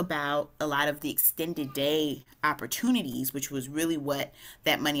hearing about a lot of the extended day opportunities, which was really what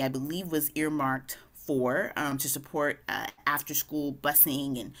that money I believe was earmarked for, to support after school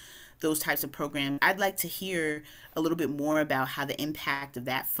busing and those types of programs. I'd like to hear a little bit more about how the impact of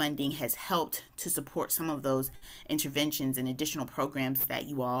that funding has helped to support some of those interventions and additional programs that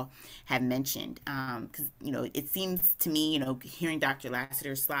you all have mentioned. Because, you know, it seems to me, you know, hearing Dr.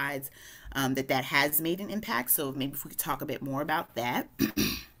 Lassiter's slides, that has made an impact. So maybe if we could talk a bit more about that.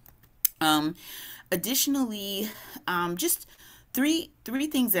 Additionally, just three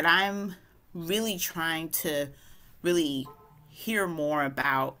things that I'm really trying to really hear more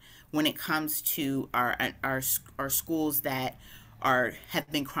about when it comes to our schools that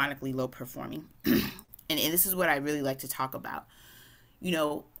have been chronically low performing. and this is what I really like to talk about. You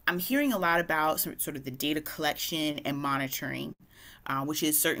know, I'm hearing a lot about sort of the data collection and monitoring, which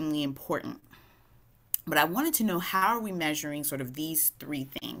is certainly important. But I wanted to know, how are we measuring sort of these three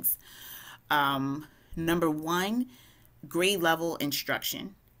things? Number one, grade level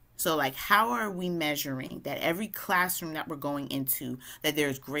instruction. So like, how are we measuring that every classroom that we're going into, that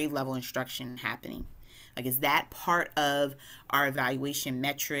there's grade level instruction happening? Like, is that part of our evaluation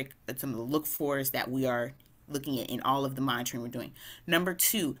metric, some of the look fors that we are looking at in all of the monitoring we're doing? Number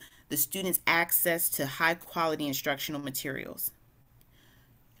two, the students' access to high quality instructional materials.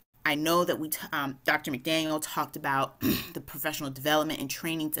 I know that Dr. McDaniel talked about the professional development and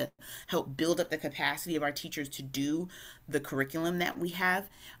training to help build up the capacity of our teachers to do the curriculum that we have.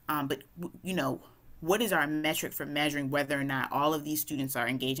 But, you know, what is our metric for measuring whether or not all of these students are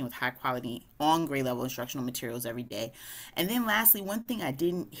engaging with high quality on grade level instructional materials every day? And then lastly, one thing I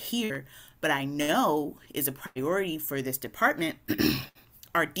didn't hear, but I know is a priority for this department,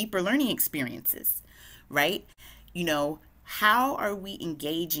 are deeper learning experiences, right? You know, how are we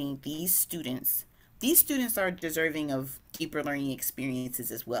engaging these students? These students are deserving of deeper learning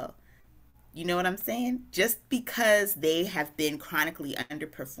experiences as well. You know what I'm saying? Just because they have been chronically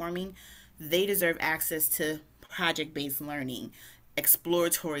underperforming, they deserve access to project-based learning,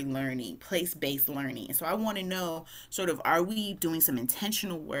 exploratory learning, place-based learning. And so I want to know, sort of, are we doing some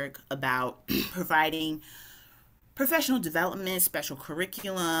intentional work about providing professional development, special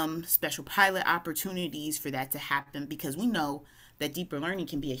curriculum, special pilot opportunities for that to happen? Because we know that deeper learning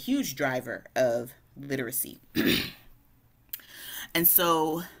can be a huge driver of literacy. And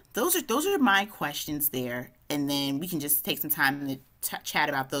so those are my questions there. And then we can just take some time to chat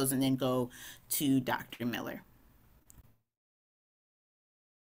about those and then go to Dr. Miller.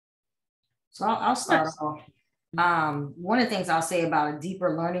 So I'll start off. One of the things I'll say about a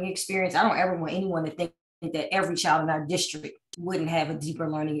deeper learning experience, I don't ever want anyone to think that every child in our district wouldn't have a deeper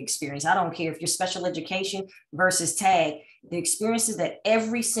learning experience. I don't care if you're special education versus TAG, the experiences that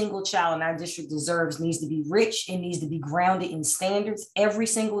every single child in our district deserves needs to be rich and needs to be grounded in standards every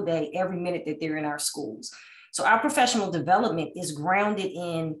single day, every minute that they're in our schools. So our professional development is grounded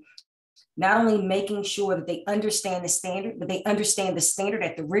in not only making sure that they understand the standard, but they understand the standard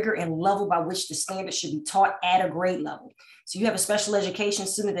at the rigor and level by which the standard should be taught at a grade level. So you have a special education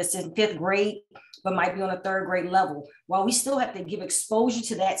student that's in 5th grade, but might be on a 3rd grade level. While we still have to give exposure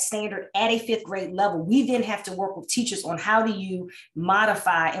to that standard at a 5th grade level, we then have to work with teachers on how do you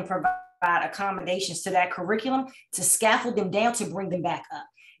modify and provide accommodations to that curriculum to scaffold them down to bring them back up.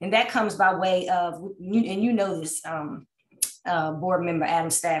 And that comes by way of, and you know this, Board Member Adam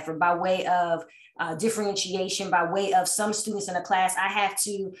Stafford, by way of differentiation, by way of some students in a class. I have to,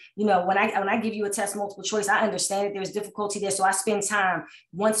 you know, when I give you a test multiple choice, I understand that there's difficulty there. So I spend time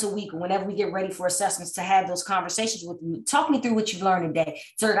once a week, whenever we get ready for assessments, to have those conversations with you. Talk me through what you've learned today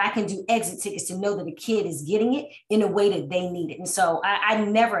so that I can do exit tickets to know that the kid is getting it in a way that they need it. And so I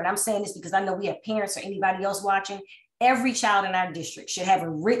never, and I'm saying this because I know we have parents or anybody else watching, every child in our district should have a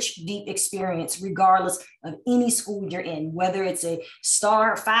rich, deep experience, regardless of any school you're in, whether it's a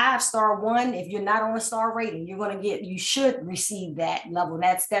star 5, star 1. If you're not on a star rating, you should receive that level.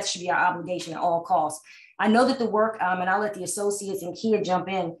 That should be our obligation at all costs. I know that the work, and I'll let the associates and Kia jump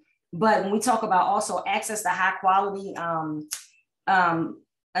in, but when we talk about also access to high quality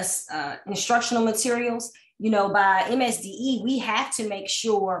instructional materials, you know, by MSDE, we have to make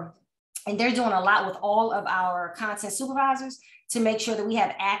sure, and they're doing a lot with all of our content supervisors, to make sure that we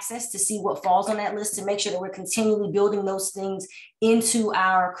have access to see what falls on that list, to make sure that we're continually building those things into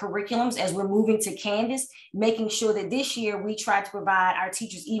our curriculums as we're moving to Canvas, making sure that this year we try to provide our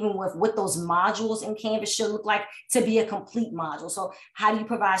teachers even with what those modules in Canvas should look like to be a complete module. So how do you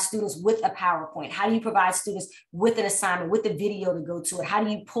provide students with a PowerPoint? How do you provide students with an assignment, with a video to go to it? How do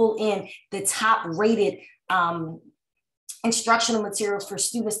you pull in the top rated instructional materials for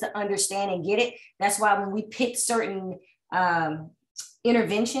students to understand and get it? That's why when we pick certain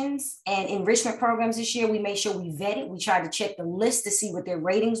interventions and enrichment programs this year, we made sure we vet it. We tried to check the list to see what their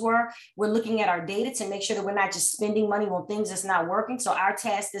ratings were. We're looking at our data to make sure that we're not just spending money on things that's not working. So our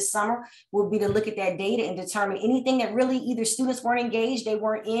task this summer will be to look at that data and determine anything that really either students weren't engaged, they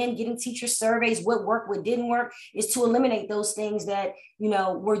weren't in, getting teacher surveys, what worked, what didn't work, is to eliminate those things that, you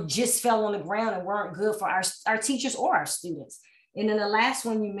know, were just fell on the ground and weren't good for our teachers or our students. And then the last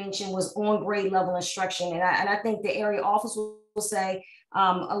one you mentioned was on grade level instruction. And I think the area office will say,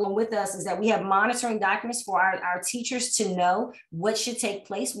 along with us, is that we have monitoring documents for our teachers to know what should take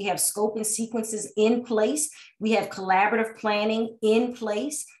place. We have scope and sequences in place. We have collaborative planning in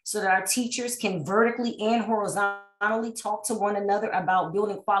place so that our teachers can vertically and horizontally talk to one another about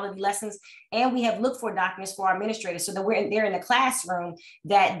building quality lessons. And we have look for documents for our administrators so that they're in the classroom,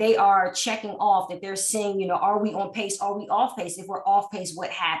 that they are checking off, that they're seeing, you know, are we on pace? Are we off pace? If we're off pace, what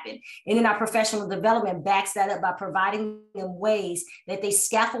happened? And then our professional development backs that up by providing them ways that they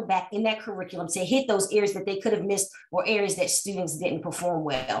scaffold back in that curriculum to hit those areas that they could have missed or areas that students didn't perform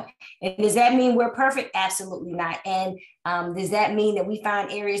well. And does that mean we're perfect? Absolutely not. And does that mean that we find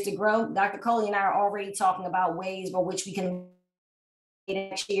areas to grow? Dr. Coley and I are already talking about ways by which we can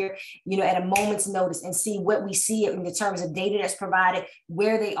next year, you know, at a moment's notice and see what we see in the terms of data that's provided,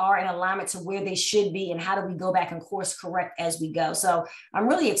 where they are in alignment to where they should be, and how do we go back and course correct as we go. So I'm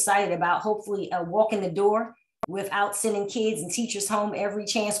really excited about hopefully walking the door without sending kids and teachers home every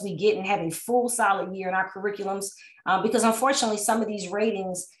chance we get and have a full solid year in our curriculums. Because unfortunately, some of these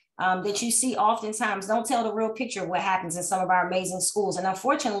ratings that you see oftentimes don't tell the real picture of what happens in some of our amazing schools. And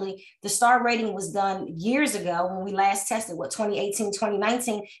unfortunately, the STAR rating was done years ago when we last tested, 2018,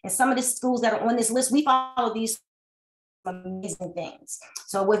 2019. And some of the schools that are on this list, we follow these amazing things.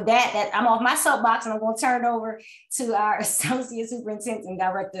 So with that I'm off my soapbox and I'm going to turn it over to our Associate Superintendent and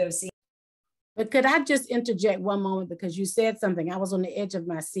Director of C. But could I just interject one moment, because you said something. I was on the edge of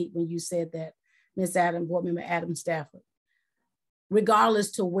my seat when you said that, Ms. Board Member Adam Stafford.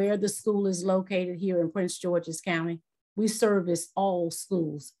 Regardless to where the school is located here in Prince George's County, we service all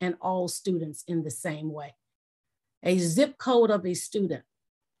schools and all students in the same way. A zip code of a student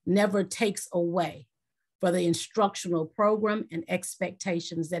never takes away for the instructional program and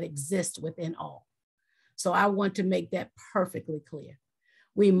expectations that exist within all. So I want to make that perfectly clear.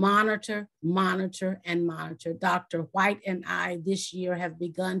 We monitor, and monitor. Dr. White and I this year have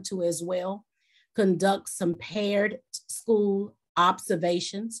begun to as well conduct some paired school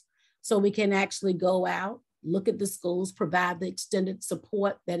observations so we can actually go out, look at the schools, provide the extended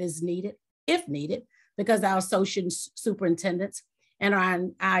support that is needed, if needed, because our associate superintendents and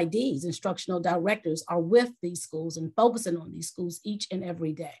our IDs, instructional directors, are with these schools and focusing on these schools each and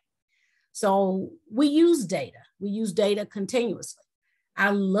every day. So we use data. We use data continuously. I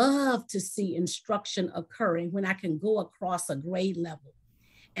love to see instruction occurring when I can go across a grade level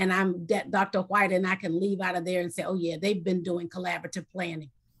and Dr. White and I can leave out of there and say, oh yeah, they've been doing collaborative planning.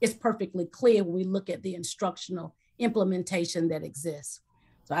 It's perfectly clear when we look at the instructional implementation that exists.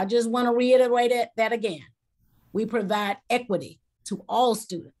 So I just want to reiterate that again. We provide equity to all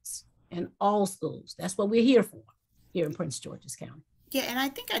students and all schools. That's what we're here for here in Prince George's County. Yeah, and I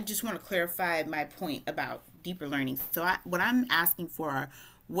think I just want to clarify my point about deeper learning. So what I'm asking for are,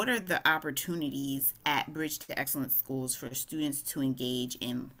 what are the opportunities at Bridge to Excellence schools for students to engage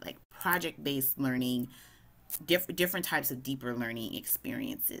in like project-based learning different types of deeper learning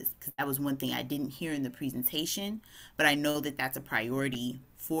experiences, because that was one thing I didn't hear in the presentation, but I know that that's a priority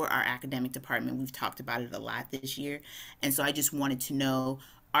for our academic department. We've talked about it a lot this year. And so I just wanted to know,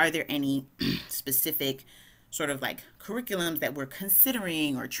 are there any specific sort of like curriculums that we're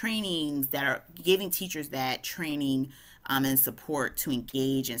considering or trainings that are giving teachers that training and support to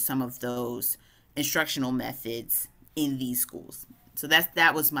engage in some of those instructional methods in these schools? So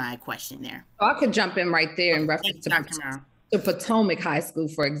that was my question there. I could jump in right there in reference to Potomac High School,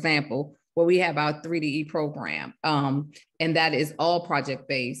 for example, where we have our 3DE program, and that is all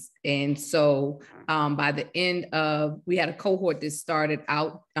project-based. And so by the end of, we had a cohort that started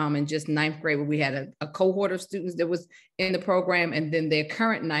out in just ninth grade, where we had a cohort of students that was in the program, and then their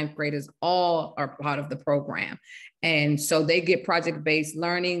current ninth graders all are part of the program. And so they get project-based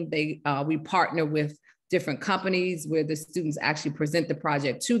learning. We partner with different companies where the students actually present the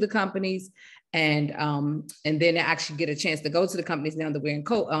project to the companies, and then they actually get a chance to go to the companies now that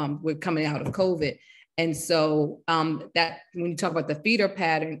we're coming out of COVID. And so that when you talk about the feeder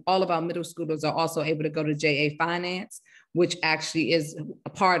pattern, all of our middle schoolers are also able to go to JA Finance, which actually is a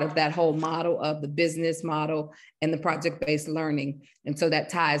part of that whole model of the business model and the project-based learning. And so that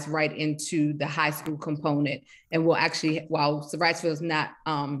ties right into the high school component. And we'll actually, while Wrightsville is not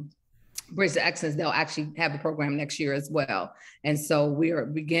Bridge to Excellence, they'll actually have a program next year as well. And so we are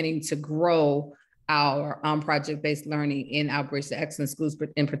beginning to grow our project-based learning in our Bridge to Excellence schools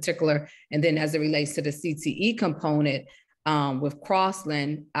in particular. And then as it relates to the CTE component with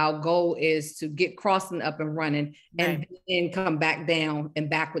Crossland, our goal is to get Crossland up and running, and then come back down and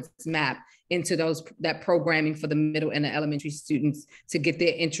backwards map into that programming for the middle and the elementary students to get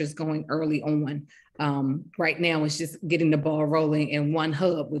their interest going early on. Right now, it's just getting the ball rolling in one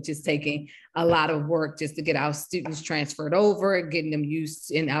hub, which is taking a lot of work just to get our students transferred over, getting them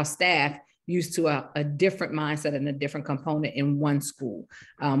used, and our staff used to a different mindset and a different component in one school,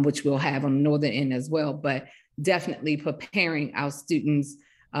 which we'll have on the northern end as well. But definitely preparing our students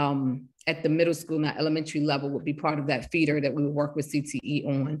at the middle school and elementary level would be part of that feeder that we would work with CTE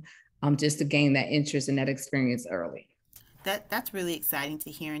on, just to gain that interest and that experience early. That's really exciting to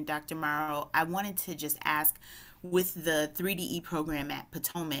hear. And Dr. Morrow, I wanted to just ask, with the 3DE program at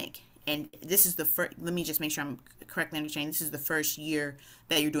Potomac, and this is the first, let me just make sure I'm correctly understanding, this is the first year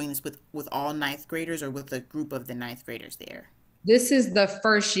that you're doing this with all ninth graders, or with a group of the ninth graders there? This is the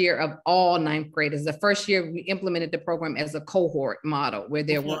first year of all ninth graders. The first year we implemented the program as a cohort model, where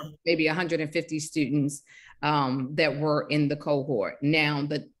there were maybe 150 students that were in the cohort. Now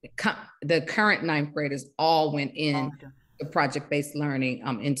the current ninth graders all went in the project-based learning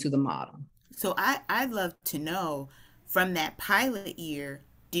into the model. So I'd love to know, from that pilot year,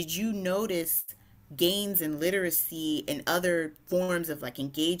 did you notice gains in literacy and other forms of like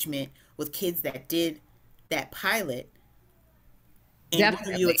engagement with kids that did that pilot? And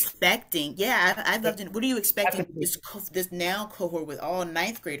Definitely. What are you expecting? Yeah, I'd love to. What are you expecting this now cohort with all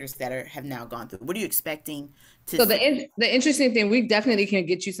ninth graders that have now gone through? What are you expecting to? So the interesting thing, we definitely can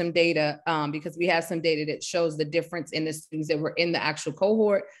get you some data because we have some data that shows the difference in the students that were in the actual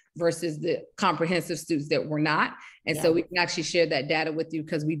cohort versus the comprehensive students that were not. And so we can actually share that data with you,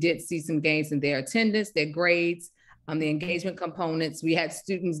 because we did see some gains in their attendance, their grades, the engagement components. We had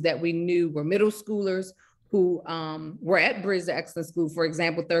students that we knew were middle schoolers who were at Bridge to Excellence School, for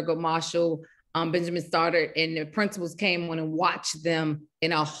example, Thurgood Marshall, Benjamin Stoddard, and the principals came on and watched them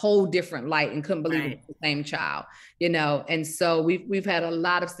in a whole different light and couldn't believe it was the same child, you know? And so we've had a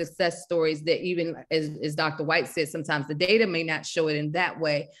lot of success stories that, even as Dr. White said, sometimes the data may not show it in that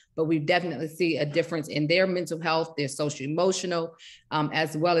way, but we definitely see a difference in their mental health, their social emotional,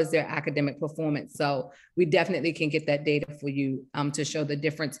 as well as their academic performance. So we definitely can get that data for you to show the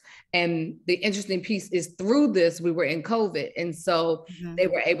difference. And the interesting piece is, through this, we were in COVID. And so they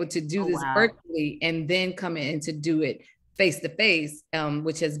were able to do this virtually and then come in to do it face-to-face,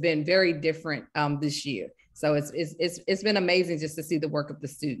 which has been very different this year. So it's been amazing just to see the work of the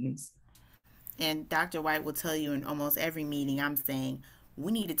students. And Dr. White will tell you in almost every meeting, I'm saying,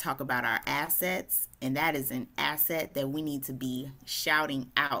 we need to talk about our assets, and that is an asset that we need to be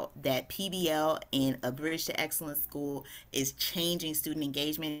shouting out, that PBL in a Bridge to Excellence school is changing student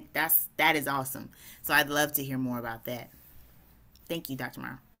engagement. That is awesome. So I'd love to hear more about that. Thank you, Dr.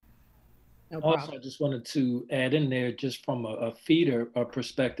 Morrow. No also, I just wanted to add in there, just from a feeder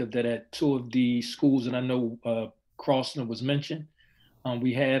perspective, that at two of the schools, and I know Crossland was mentioned,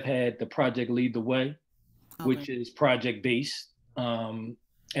 we have had the project Lead the Way, which is project-based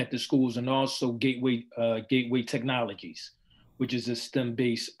at the schools, and also Gateway Technologies, which is a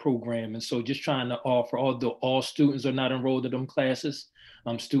STEM-based program. And so just trying to offer, although all students are not enrolled in them classes,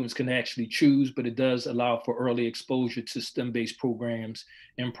 Students can actually choose, but it does allow for early exposure to STEM-based programs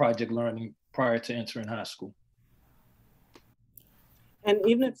and project learning prior to entering high school. And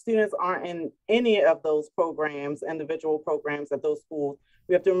even if students aren't in any of those programs, individual programs at those schools,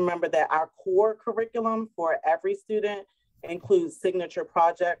 we have to remember that our core curriculum for every student includes signature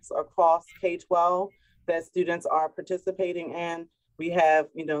projects across K-12 that students are participating in. We have,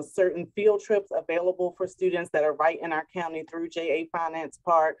 certain field trips available for students that are right in our county through J.A. Finance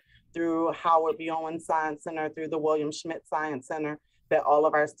Park, through Howard B. Owen Science Center, through the William Schmidt Science Center, that all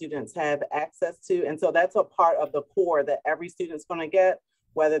of our students have access to. And so that's a part of the core that every student's going to get,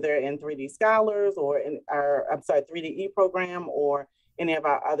 whether they're in 3D Scholars or in our, 3DE program or any of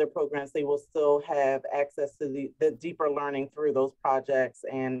our other programs, they will still have access to the deeper learning through those projects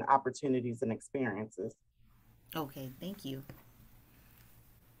and opportunities and experiences. Okay, thank you.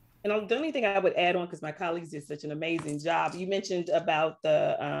 And the only thing I would add on, because my colleagues did such an amazing job, you mentioned about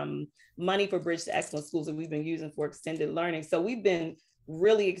the money for Bridge to Excellence Schools that we've been using for extended learning. So we've been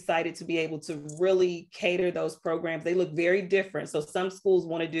really excited to be able to really cater those programs. They look very different. So some schools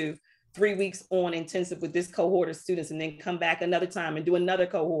want to do 3 weeks on intensive with this cohort of students and then come back another time and do another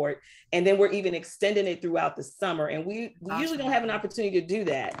cohort. And then we're even extending it throughout the summer. And we usually don't have an opportunity to do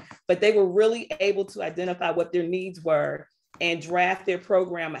that, but they were really able to identify what their needs were and draft their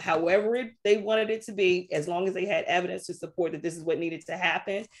program however they wanted it to be, as long as they had evidence to support that this is what needed to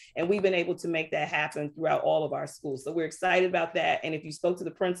happen. And we've been able to make that happen throughout all of our schools. So we're excited about that. And if you spoke to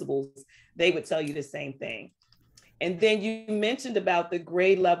the principals, they would tell you the same thing. And then you mentioned about the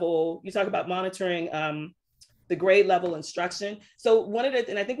grade level, you talk about monitoring the grade level instruction. So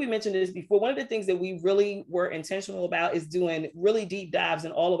and I think we mentioned this before, one of the things that we really were intentional about is doing really deep dives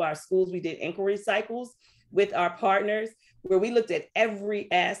in all of our schools. We did inquiry cycles with our partners, where we looked at every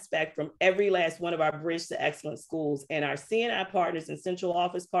aspect from every last one of our Bridge to Excellence schools, and our CNI partners and central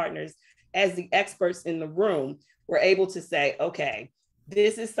office partners, as the experts in the room, were able to say, okay,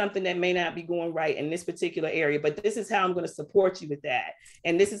 this is something that may not be going right in this particular area, but this is how I'm going to support you with that.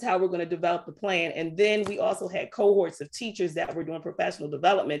 And this is how we're going to develop the plan. And then we also had cohorts of teachers that were doing professional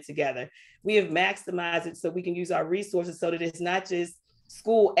development together. We have maximized it so we can use our resources so that it's not just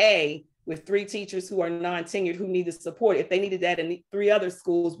school A with 3 teachers who are non-tenured who need the support. If they needed that in 3 other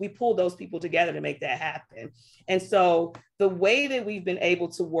schools, we pulled those people together to make that happen. And so the way that we've been able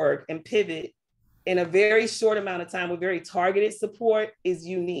to work and pivot in a very short amount of time with very targeted support is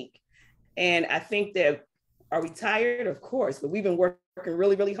unique. And I think that, are we tired? Of course, but we've been working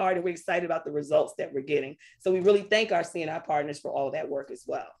really, really hard, and we're excited about the results that we're getting. So we really thank our CNI partners for all of that work as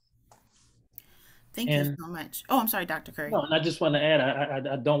well. Thank you so much. Oh, I'm sorry, Dr. Curry. No, and I just want to add,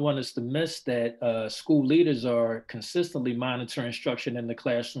 I don't want us to miss that school leaders are consistently monitoring instruction in the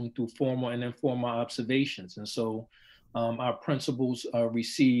classroom through formal and informal observations. And so our principals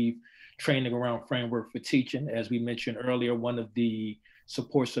receive training around framework for teaching. As we mentioned earlier, one of the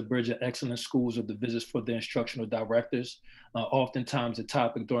supports of Bridge to Excellence schools are the visits for the instructional directors. Oftentimes the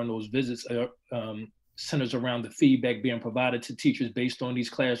topic during those visits centers around the feedback being provided to teachers based on these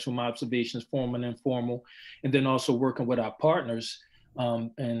classroom observations, formal and informal, and then also working with our partners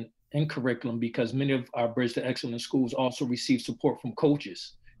and in curriculum, because many of our Bridge to Excellence schools also receive support from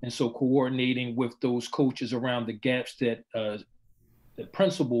coaches. And so coordinating with those coaches around the gaps that the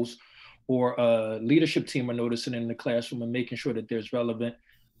principals or leadership team are noticing in the classroom, and making sure that there's relevant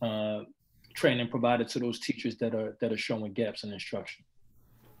training provided to those teachers that are showing gaps in instruction.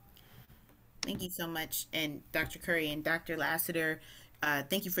 Thank you so much. And Dr. Curry and Dr. Lassiter,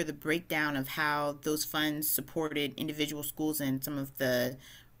 thank you for the breakdown of how those funds supported individual schools and some of the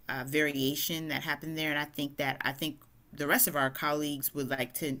variation that happened there. And I think the rest of our colleagues would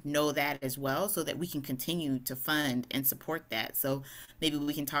like to know that as well, so that we can continue to fund and support that. So maybe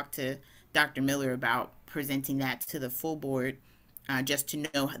we can talk to Dr. Miller about presenting that to the full board, just to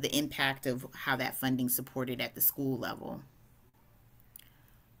know the impact of how that funding supported at the school level.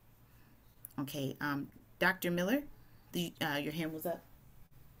 Okay, Dr. Miller, your hand was up.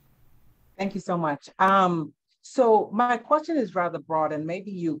 Thank you so much. So my question is rather broad, and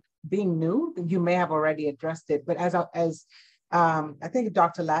maybe you, being new, you may have already addressed it, but as I think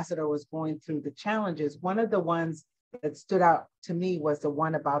Dr. Lassiter was going through the challenges, one of the ones that stood out to me was the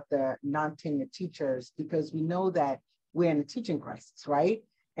one about the non-tenured teachers, because we know that we're in a teaching crisis, right?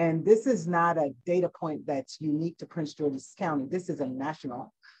 And this is not a data point that's unique to Prince George's County. This is a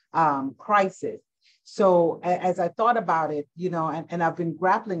national crisis. So as I thought about it, and I've been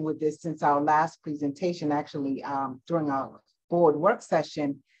grappling with this since our last presentation, actually, during our board work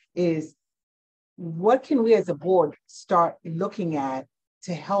session, is what can we as a board start looking at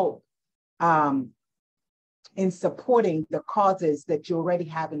to help in supporting the causes that you already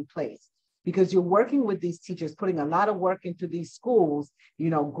have in place. Because you're working with these teachers, putting a lot of work into these schools,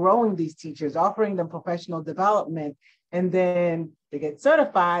 growing these teachers, offering them professional development, and then they get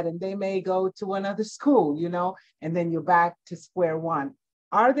certified and they may go to another school, and then you're back to square one.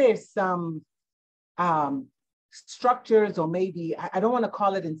 Are there some structures, or maybe, I don't want to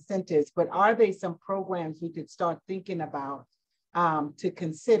call it incentives, but are there some programs we could start thinking about to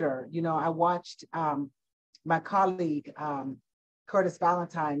consider? I watched my colleague, Curtis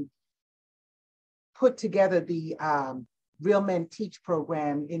Valentine, put together the Real Men Teach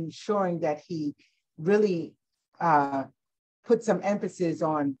program, ensuring that he really put some emphasis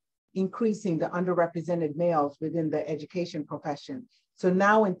on increasing the underrepresented males within the education profession. So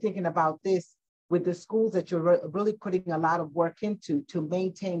now in thinking about this, with the schools that you're really putting a lot of work into to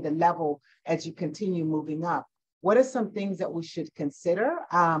maintain the level as you continue moving up, what are some things that we should consider?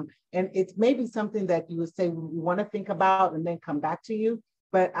 And it's maybe something that you would say we want to think about and then come back to you.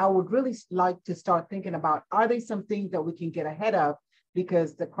 But I would really like to start thinking about, are there some things that we can get ahead of,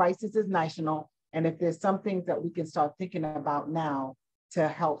 because the crisis is national, and if there's some things that we can start thinking about now to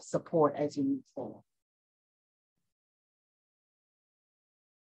help support as you move forward.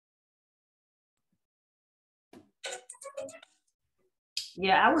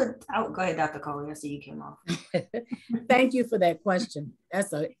 Yeah, I would go ahead, Dr. Coley. I see you came off. Thank you for that question.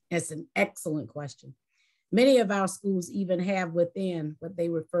 That's an excellent question. Many of our schools even have within what they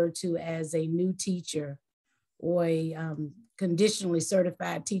refer to as a new teacher or a conditionally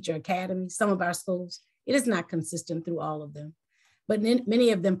certified teacher academy. Some of our schools, it is not consistent through all of them, but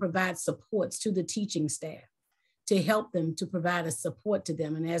many of them provide supports to the teaching staff to help them, to provide a support to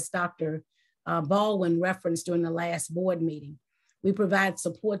them. And as Dr. Baldwin referenced during the last board meeting, we provide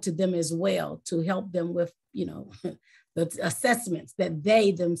support to them as well to help them with, the assessments that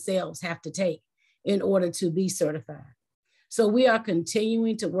they themselves have to take in order to be certified. So we are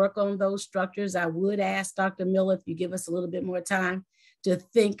continuing to work on those structures. I would ask Dr. Miller, if you give us a little bit more time to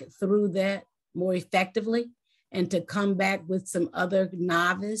think through that more effectively and to come back with some other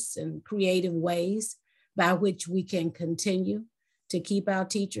novice and creative ways by which we can continue to keep our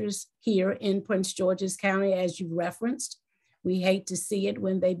teachers here in Prince George's County, as you referenced. We hate to see it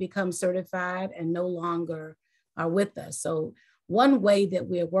when they become certified and no longer are with us. So one way that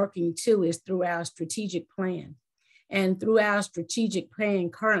we're working too is through our strategic plan. And through our strategic plan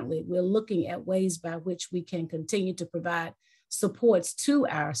currently, we're looking at ways by which we can continue to provide supports to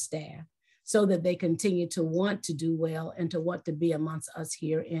our staff so that they continue to want to do well and to want to be amongst us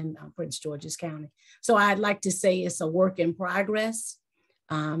here in Prince George's County. So I'd like to say it's a work in progress.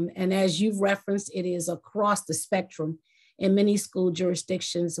 And as you've referenced, it is across the spectrum in many school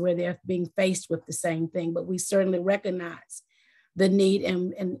jurisdictions where they're being faced with the same thing, but we certainly recognize the need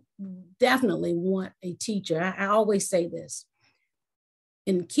and definitely want a teacher. I always say this,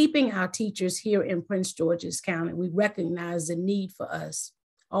 in keeping our teachers here in Prince George's County, we recognize the need for us,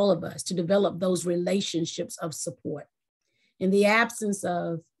 all of us, to develop those relationships of support. In the absence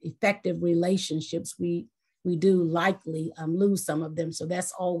of effective relationships, we do likely lose some of them. So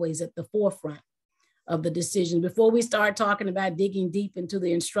that's always at the forefront of the decision. Before we start talking about digging deep into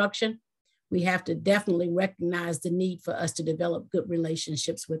the instruction, we have to definitely recognize the need for us to develop good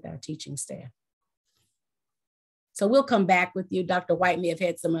relationships with our teaching staff. So we'll come back with you. Dr. White may have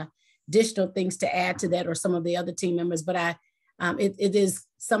had some additional things to add to that, or some of the other team members, but it is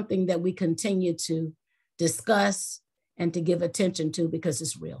something that we continue to discuss and to give attention to because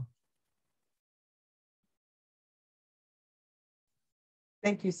it's real.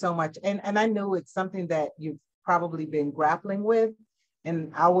 Thank you so much. And I know it's something that you've probably been grappling with,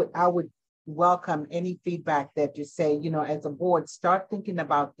 and I would welcome any feedback that you say, as a board, start thinking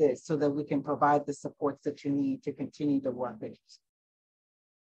about this so that we can provide the supports that you need to continue to work with.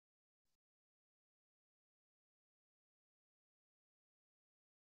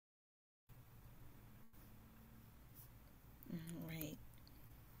 All right.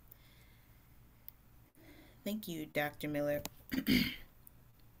 Thank you, Dr. Miller.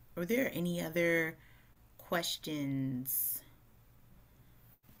 Are there any other questions?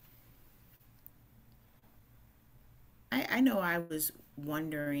 I know I was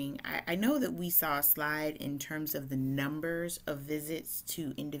wondering, I know that we saw a slide in terms of the numbers of visits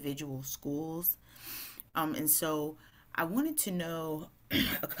to individual schools. And so I wanted to know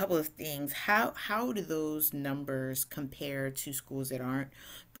a couple of things. How do those numbers compare to schools that aren't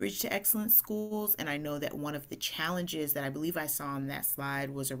Bridge to Excellence schools? And I know that one of the challenges that I believe I saw on that slide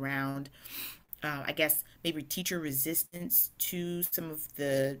was around, I guess, maybe teacher resistance to some of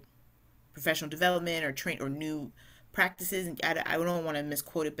the professional development or new practices, and I don't want to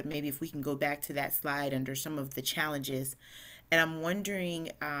misquote it, but maybe if we can go back to that slide under some of the challenges. And I'm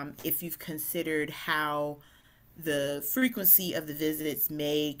wondering if you've considered how the frequency of the visits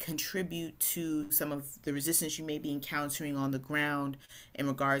may contribute to some of the resistance you may be encountering on the ground in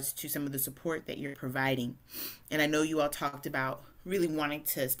regards to some of the support that you're providing. And I know you all talked about really wanting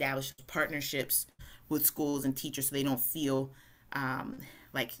to establish partnerships with schools and teachers so they don't feel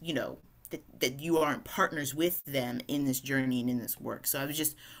like, you know, that you aren't partners with them in this journey and in this work. So I was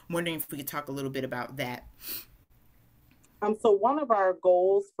just wondering if we could talk a little bit about that. So one of our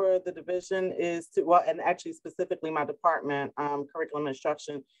goals for the division is to, well, and actually specifically my department, curriculum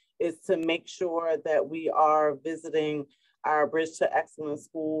instruction, is to make sure that we are visiting our Bridge to Excellence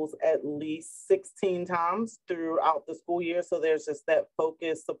schools at least 16 times throughout the school year. So there's just that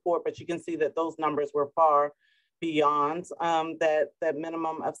focused support, but you can see that those numbers were far beyond that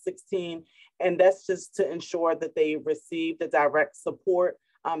minimum of 16. And that's just to ensure that they receive the direct support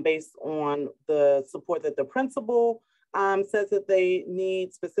based on the support that the principal says that they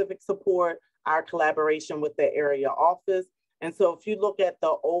need specific support, our collaboration with the area office. And so if you look at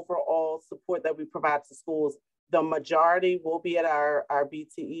the overall support that we provide to schools, the majority will be at our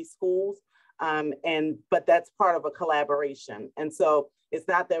BTE schools, but that's part of a collaboration. And so it's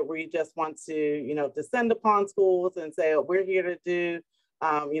not that we just want to, you know, descend upon schools and say, oh, we're here to do,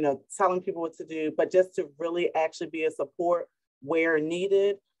 you know, telling people what to do, but just to really actually be a support where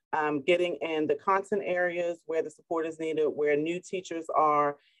needed. Getting in the content areas where the support is needed, where new teachers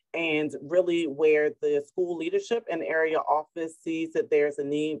are, and really where the school leadership and area office sees that there's a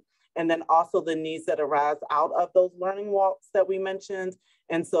need, and then also the needs that arise out of those learning walks that we mentioned.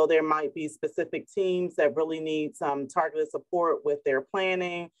 And so there might be specific teams that really need some targeted support with their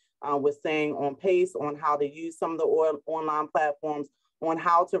planning, with staying on pace on how to use some of the online platforms, on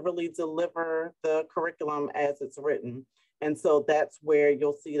how to really deliver the curriculum as it's written. And so that's where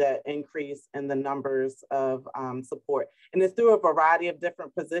you'll see that increase in the numbers of support. And it's through a variety of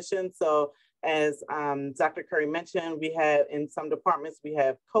different positions. So as Dr. Curry mentioned, we have in some departments, we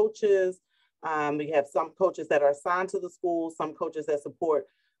have coaches. We have some coaches that are assigned to the schools, some coaches that support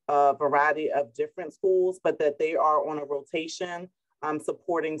a variety of different schools, but that they are on a rotation,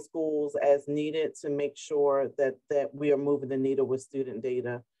 supporting schools as needed to make sure that we are moving the needle with student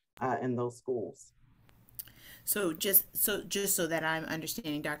data in those schools. So just so that I'm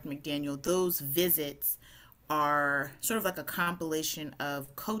understanding, Dr. McDaniel, those visits are sort of like a compilation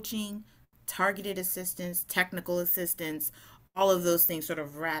of coaching, targeted assistance, technical assistance, all of those things sort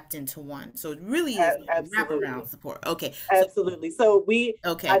of wrapped into one. So it really is wraparound support. Okay. Absolutely. So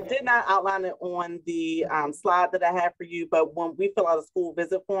okay. I did not outline it on the slide that I have for you, but when we fill out a school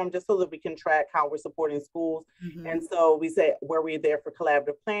visit form, just so that we can track how we're supporting schools. Mm-hmm. And so we say, were we there for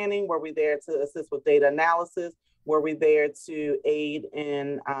collaborative planning? Were we there to assist with data analysis? Were we there to aid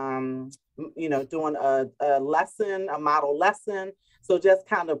in, you know, doing a lesson, a model lesson? So just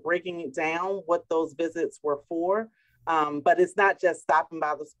kind of breaking it down what those visits were for. But it's not just stopping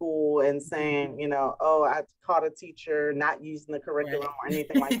by the school and saying, you know, oh, I caught a teacher not using the curriculum or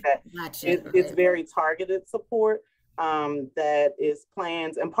anything like that. It's very targeted support that is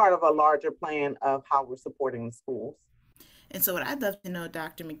planned and part of a larger plan of how we're supporting the schools. And so what I'd love to know,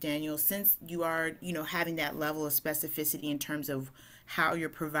 Dr. McDaniel, since you are, you know, having that level of specificity in terms of how you're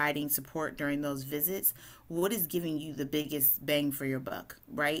providing support during those visits, what is giving you the biggest bang for your buck,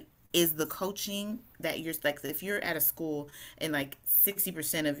 right? Is the coaching that you're like, if you're at a school and like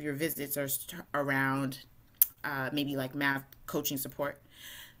 60% of your visits are around maybe like math coaching support,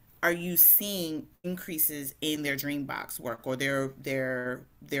 are you seeing increases in their Dreambox work or their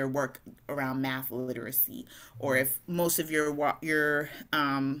work around math literacy? Or if most of your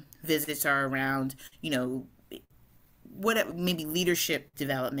visits are around, you know, what maybe leadership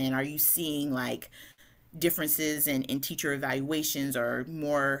development, are you seeing like differences in teacher evaluations or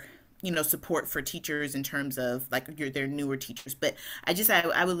more, you know, support for teachers in terms of like their newer teachers? But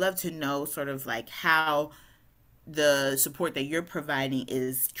I would love to know sort of like how the support that you're providing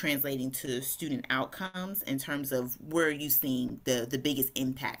is translating to student outcomes in terms of where are you seeing the biggest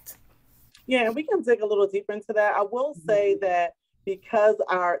impact? Yeah, we can dig a little deeper into that. I will say that because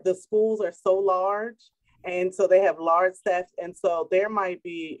the schools are so large, and so they have large staffs, and so there might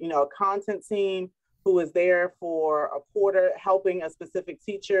be, you know, a content team who is there for a quarter helping a specific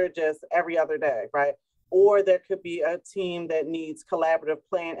teacher just every other day, right? Or there could be a team that needs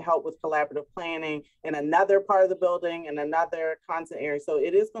help with collaborative planning in another part of the building and another content area. So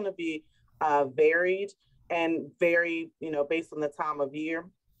it is going to be varied and very, you know, based on the time of year,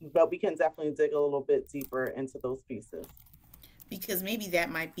 but we can definitely dig a little bit deeper into those pieces. because maybe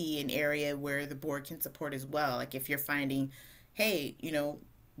that might be an area where the board can support as well. Like if you're finding, hey, you know,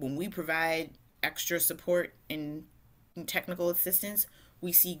 when we provide extra support and technical assistance,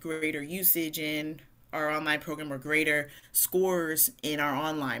 we see greater usage in our online program or greater scores in our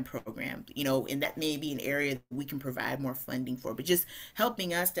online program, you know, and that may be an area that we can provide more funding for, but just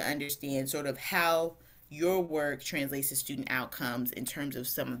helping us to understand sort of how your work translates to student outcomes in terms of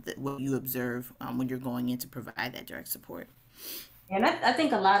some of what you observe when you're going in to provide that direct support. And I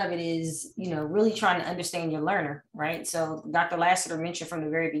think a lot of it is, you know, really trying to understand your learner, right? So Dr. Lassiter mentioned from the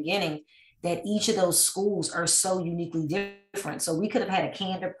very beginning that each of those schools are so uniquely different. So we could have had a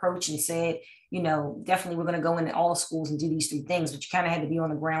canned approach and said, you know, definitely we're going to go into all schools and do these 3 things, but you kind of had to be on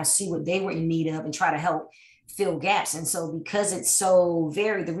the ground, see what they were in need of and try to help fill gaps. And so because it's so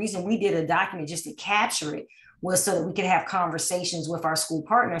varied, the reason we did a document just to capture it was so that we could have conversations with our school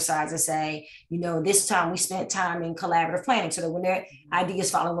partner sides and say, you know, this time we spent time in collaborative planning so that when their ideas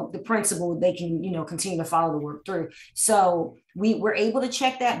follow up the principal, they can, you know, continue to follow the work through. So we were able to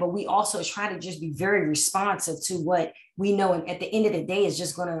check that, but we also try to just be very responsive to what we know. And at the end of the day, is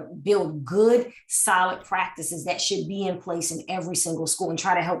just going to build good, solid practices that should be in place in every single school and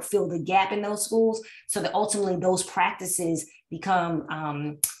try to help fill the gap in those schools so that ultimately those practices become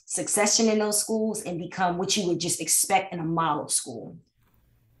succession in those schools and become what you would just expect in a model school.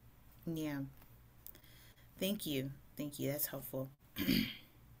 Yeah. Thank you. Thank you. That's helpful.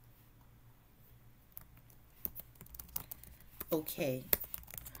 Okay.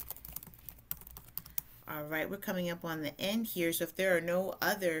 All right, we're coming up on the end here. So if there are no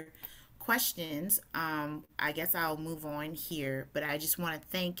other questions, I guess I'll move on here. But I just want to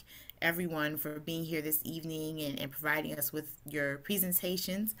thank everyone for being here this evening and providing us with your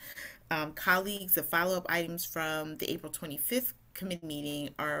presentations. Colleagues, the follow-up items from the April 25th committee meeting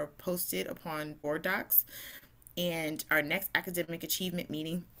are posted upon board docs. And our next academic achievement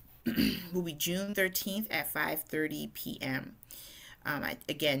meeting will be June 13th at 5:30 p.m.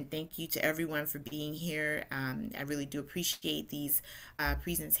 Again, thank you to everyone for being here. I really do appreciate these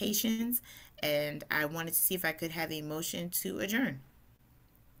presentations, and I wanted to see if I could have a motion to adjourn.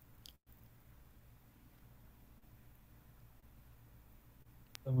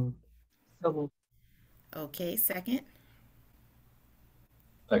 Okay, second.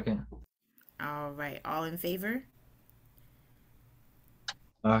 Second. All right, all in favor?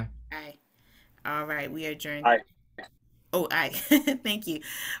 Aye. Aye. All right, we are adjourned. Aye. Oh, aye. Thank you.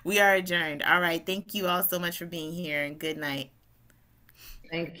 We are adjourned. All right, thank you all so much for being here, and good night.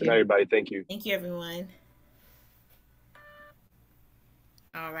 Thank Good you. night, everybody. Thank you. Thank you, everyone.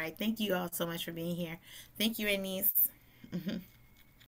 All right, thank you all so much for being here. Thank you, Anise.